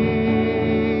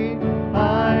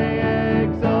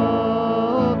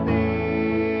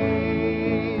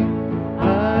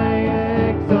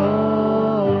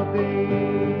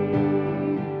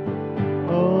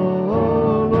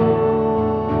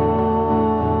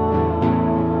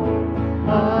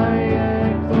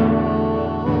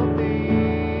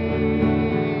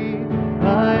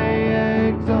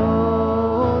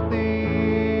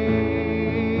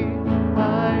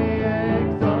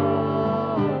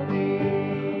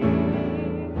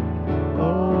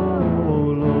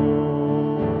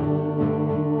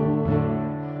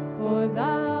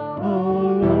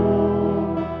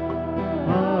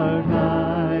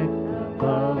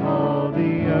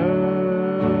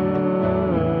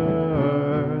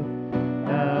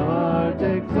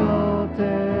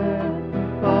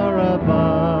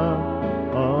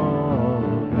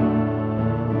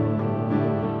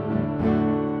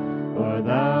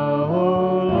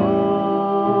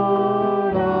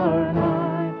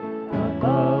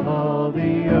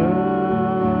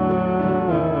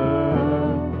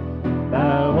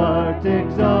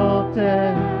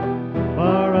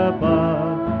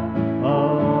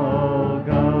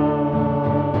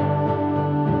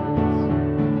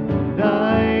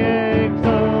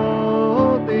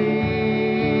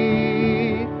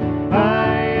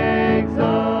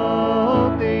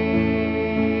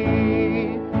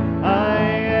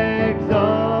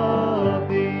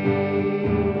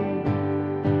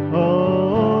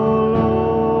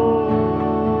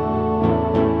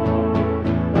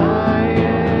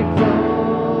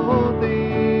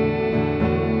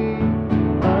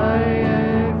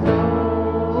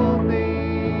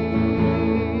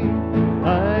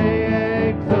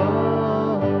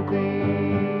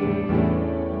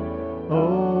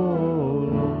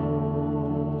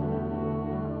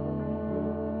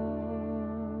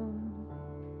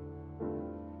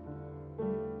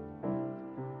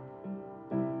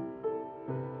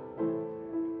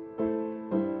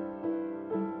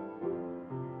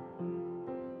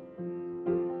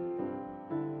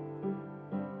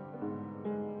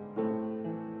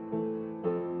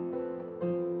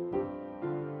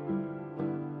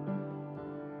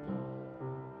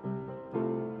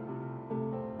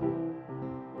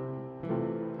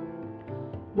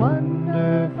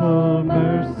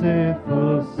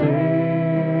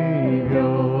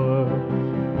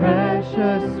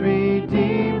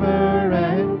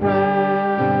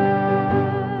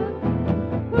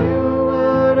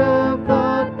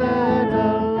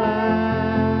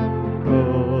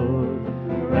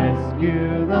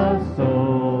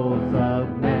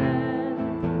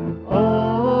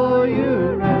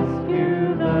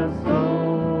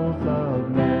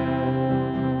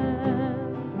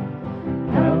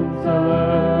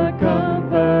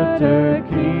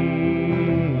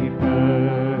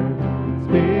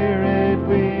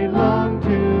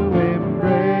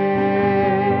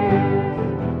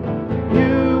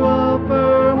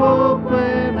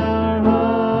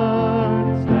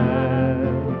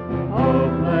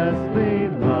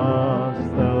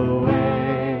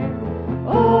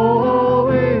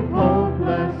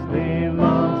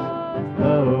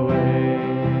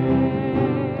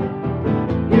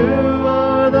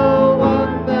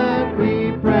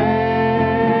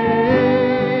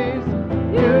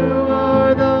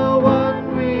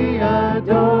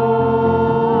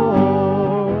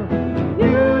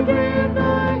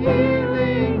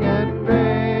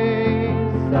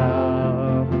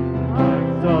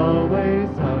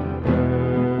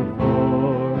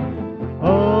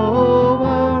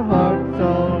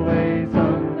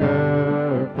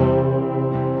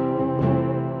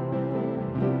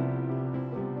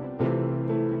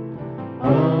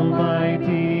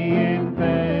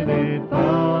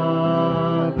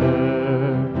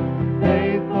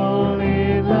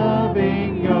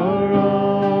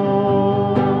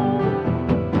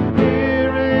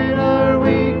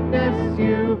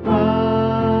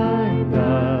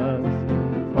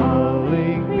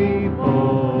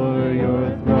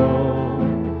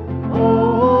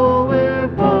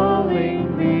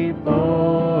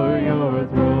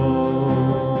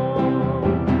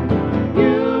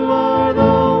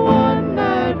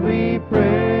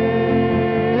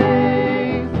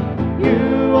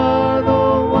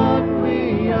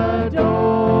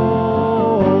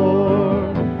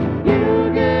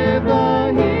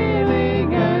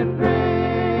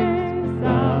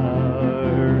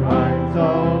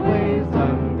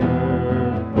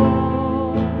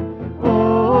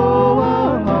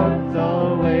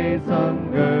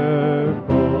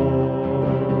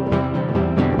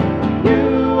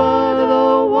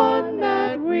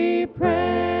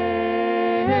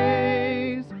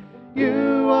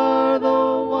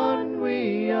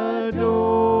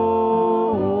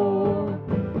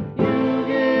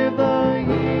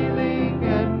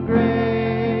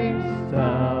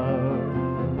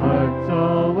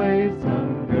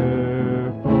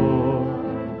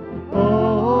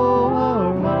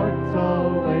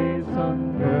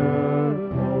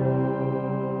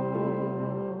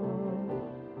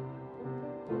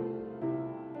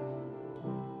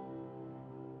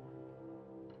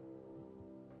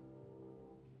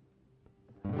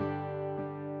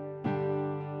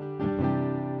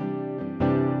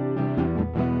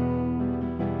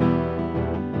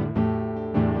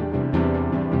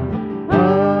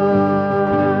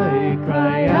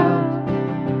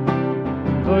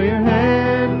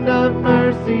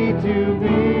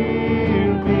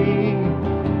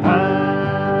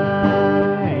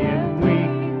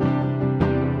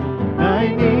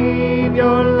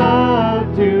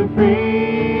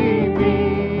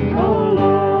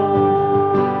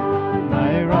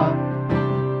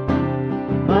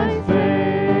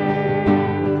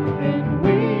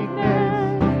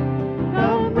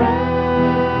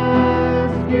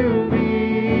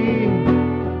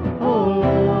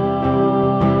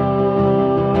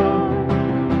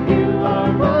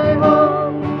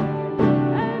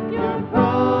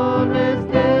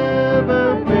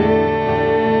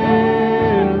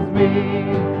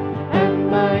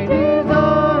 my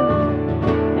desire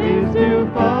is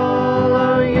to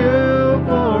follow you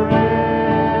forever.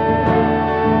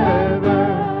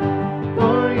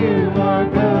 For you are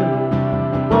good,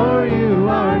 for you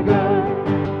are good,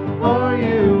 for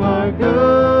you are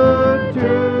good to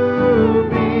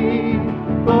me.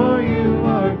 For you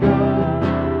are good,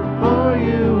 for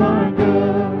you are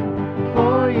good,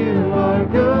 for you are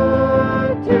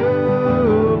good to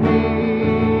me.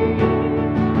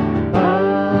 I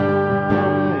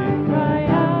cry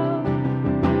out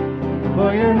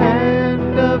for your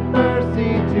hand of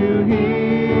mercy to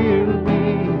heal me.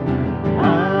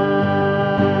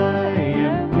 I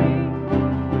am weak.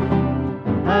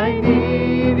 I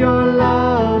need your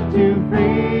love to free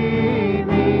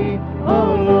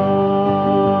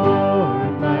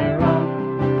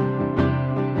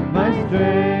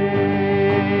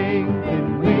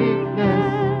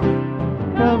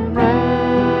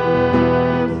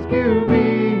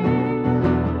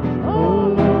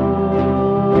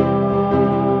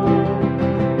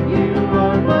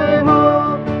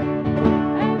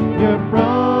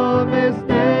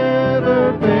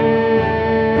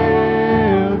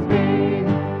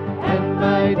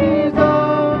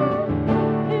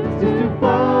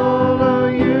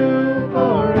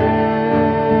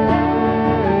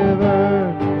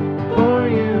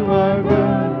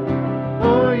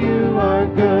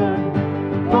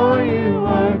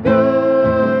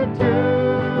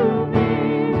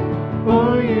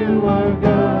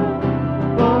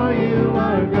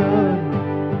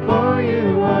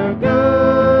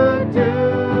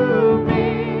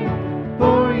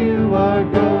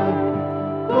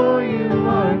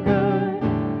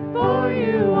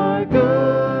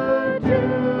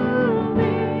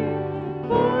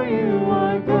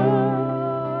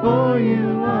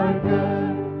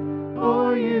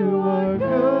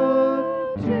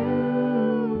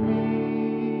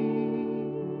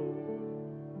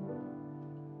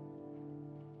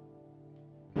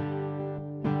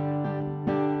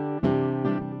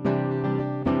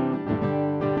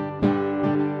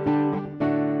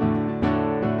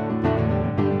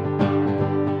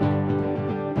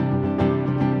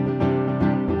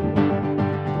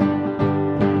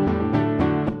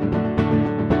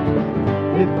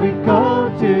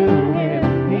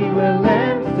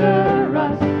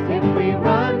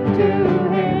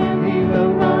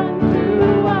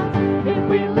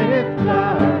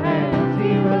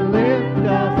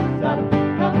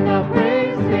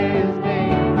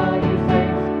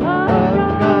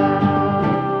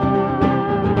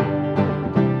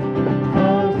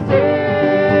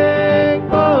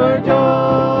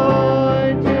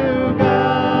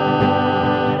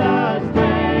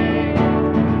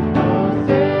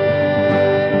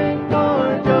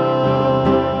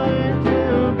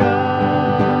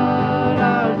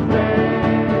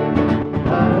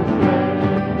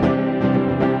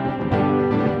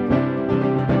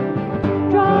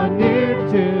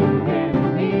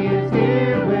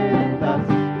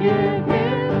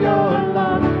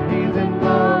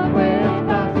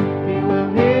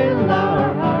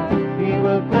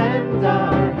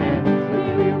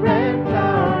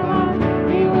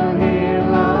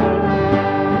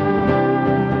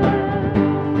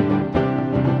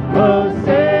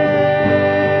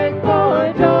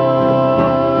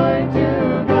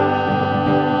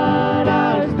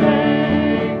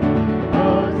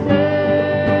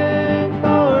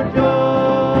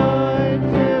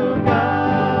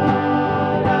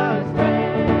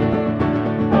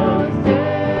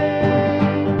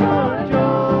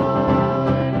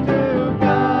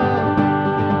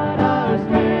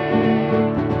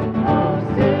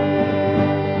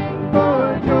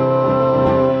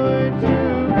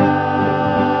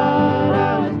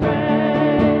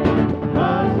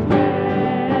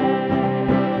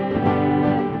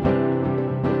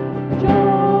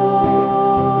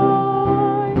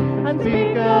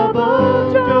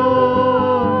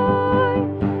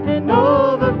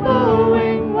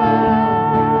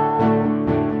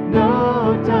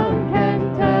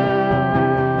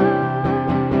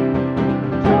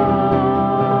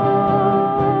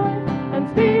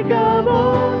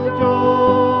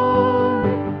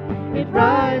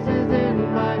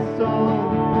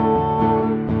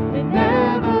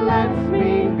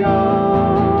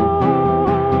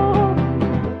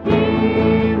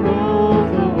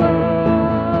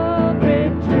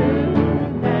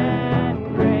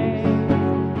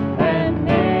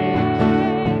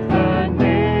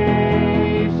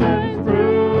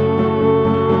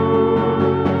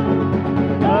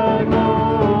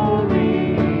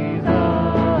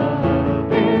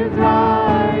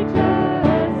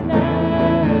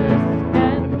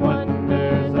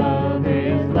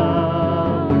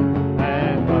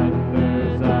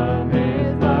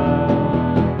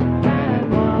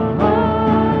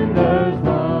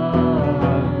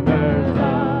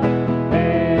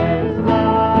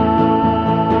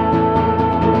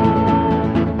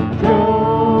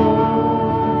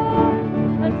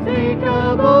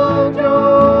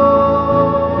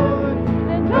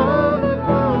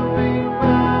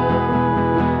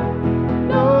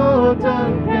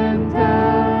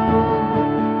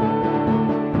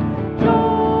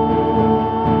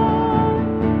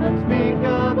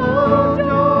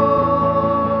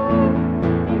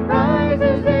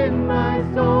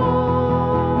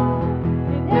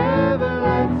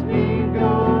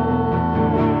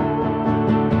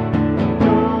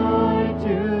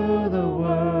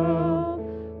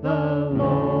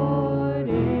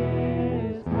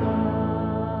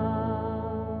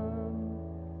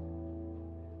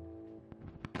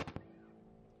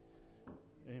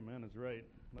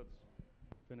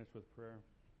Let's finish with prayer.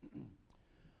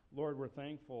 Lord, we're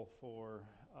thankful for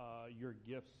your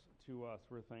gifts to us.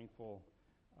 We're thankful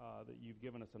that you've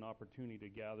given us an opportunity to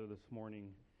gather this morning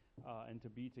and to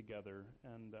be together,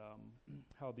 and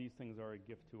how these things are a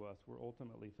gift to us. We're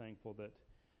ultimately thankful that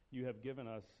you have given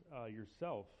us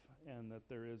yourself, and that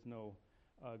there is no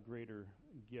greater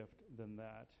gift than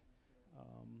that.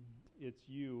 It's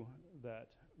you that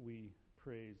we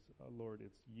praise, Lord.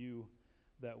 It's you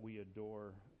that we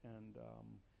adore, and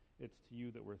it's to you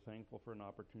that we're thankful for an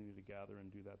opportunity to gather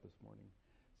and do that this morning.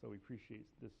 So we appreciate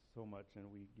this so much, and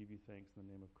we give you thanks in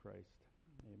the name of Christ.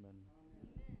 Amen.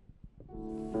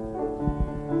 Amen.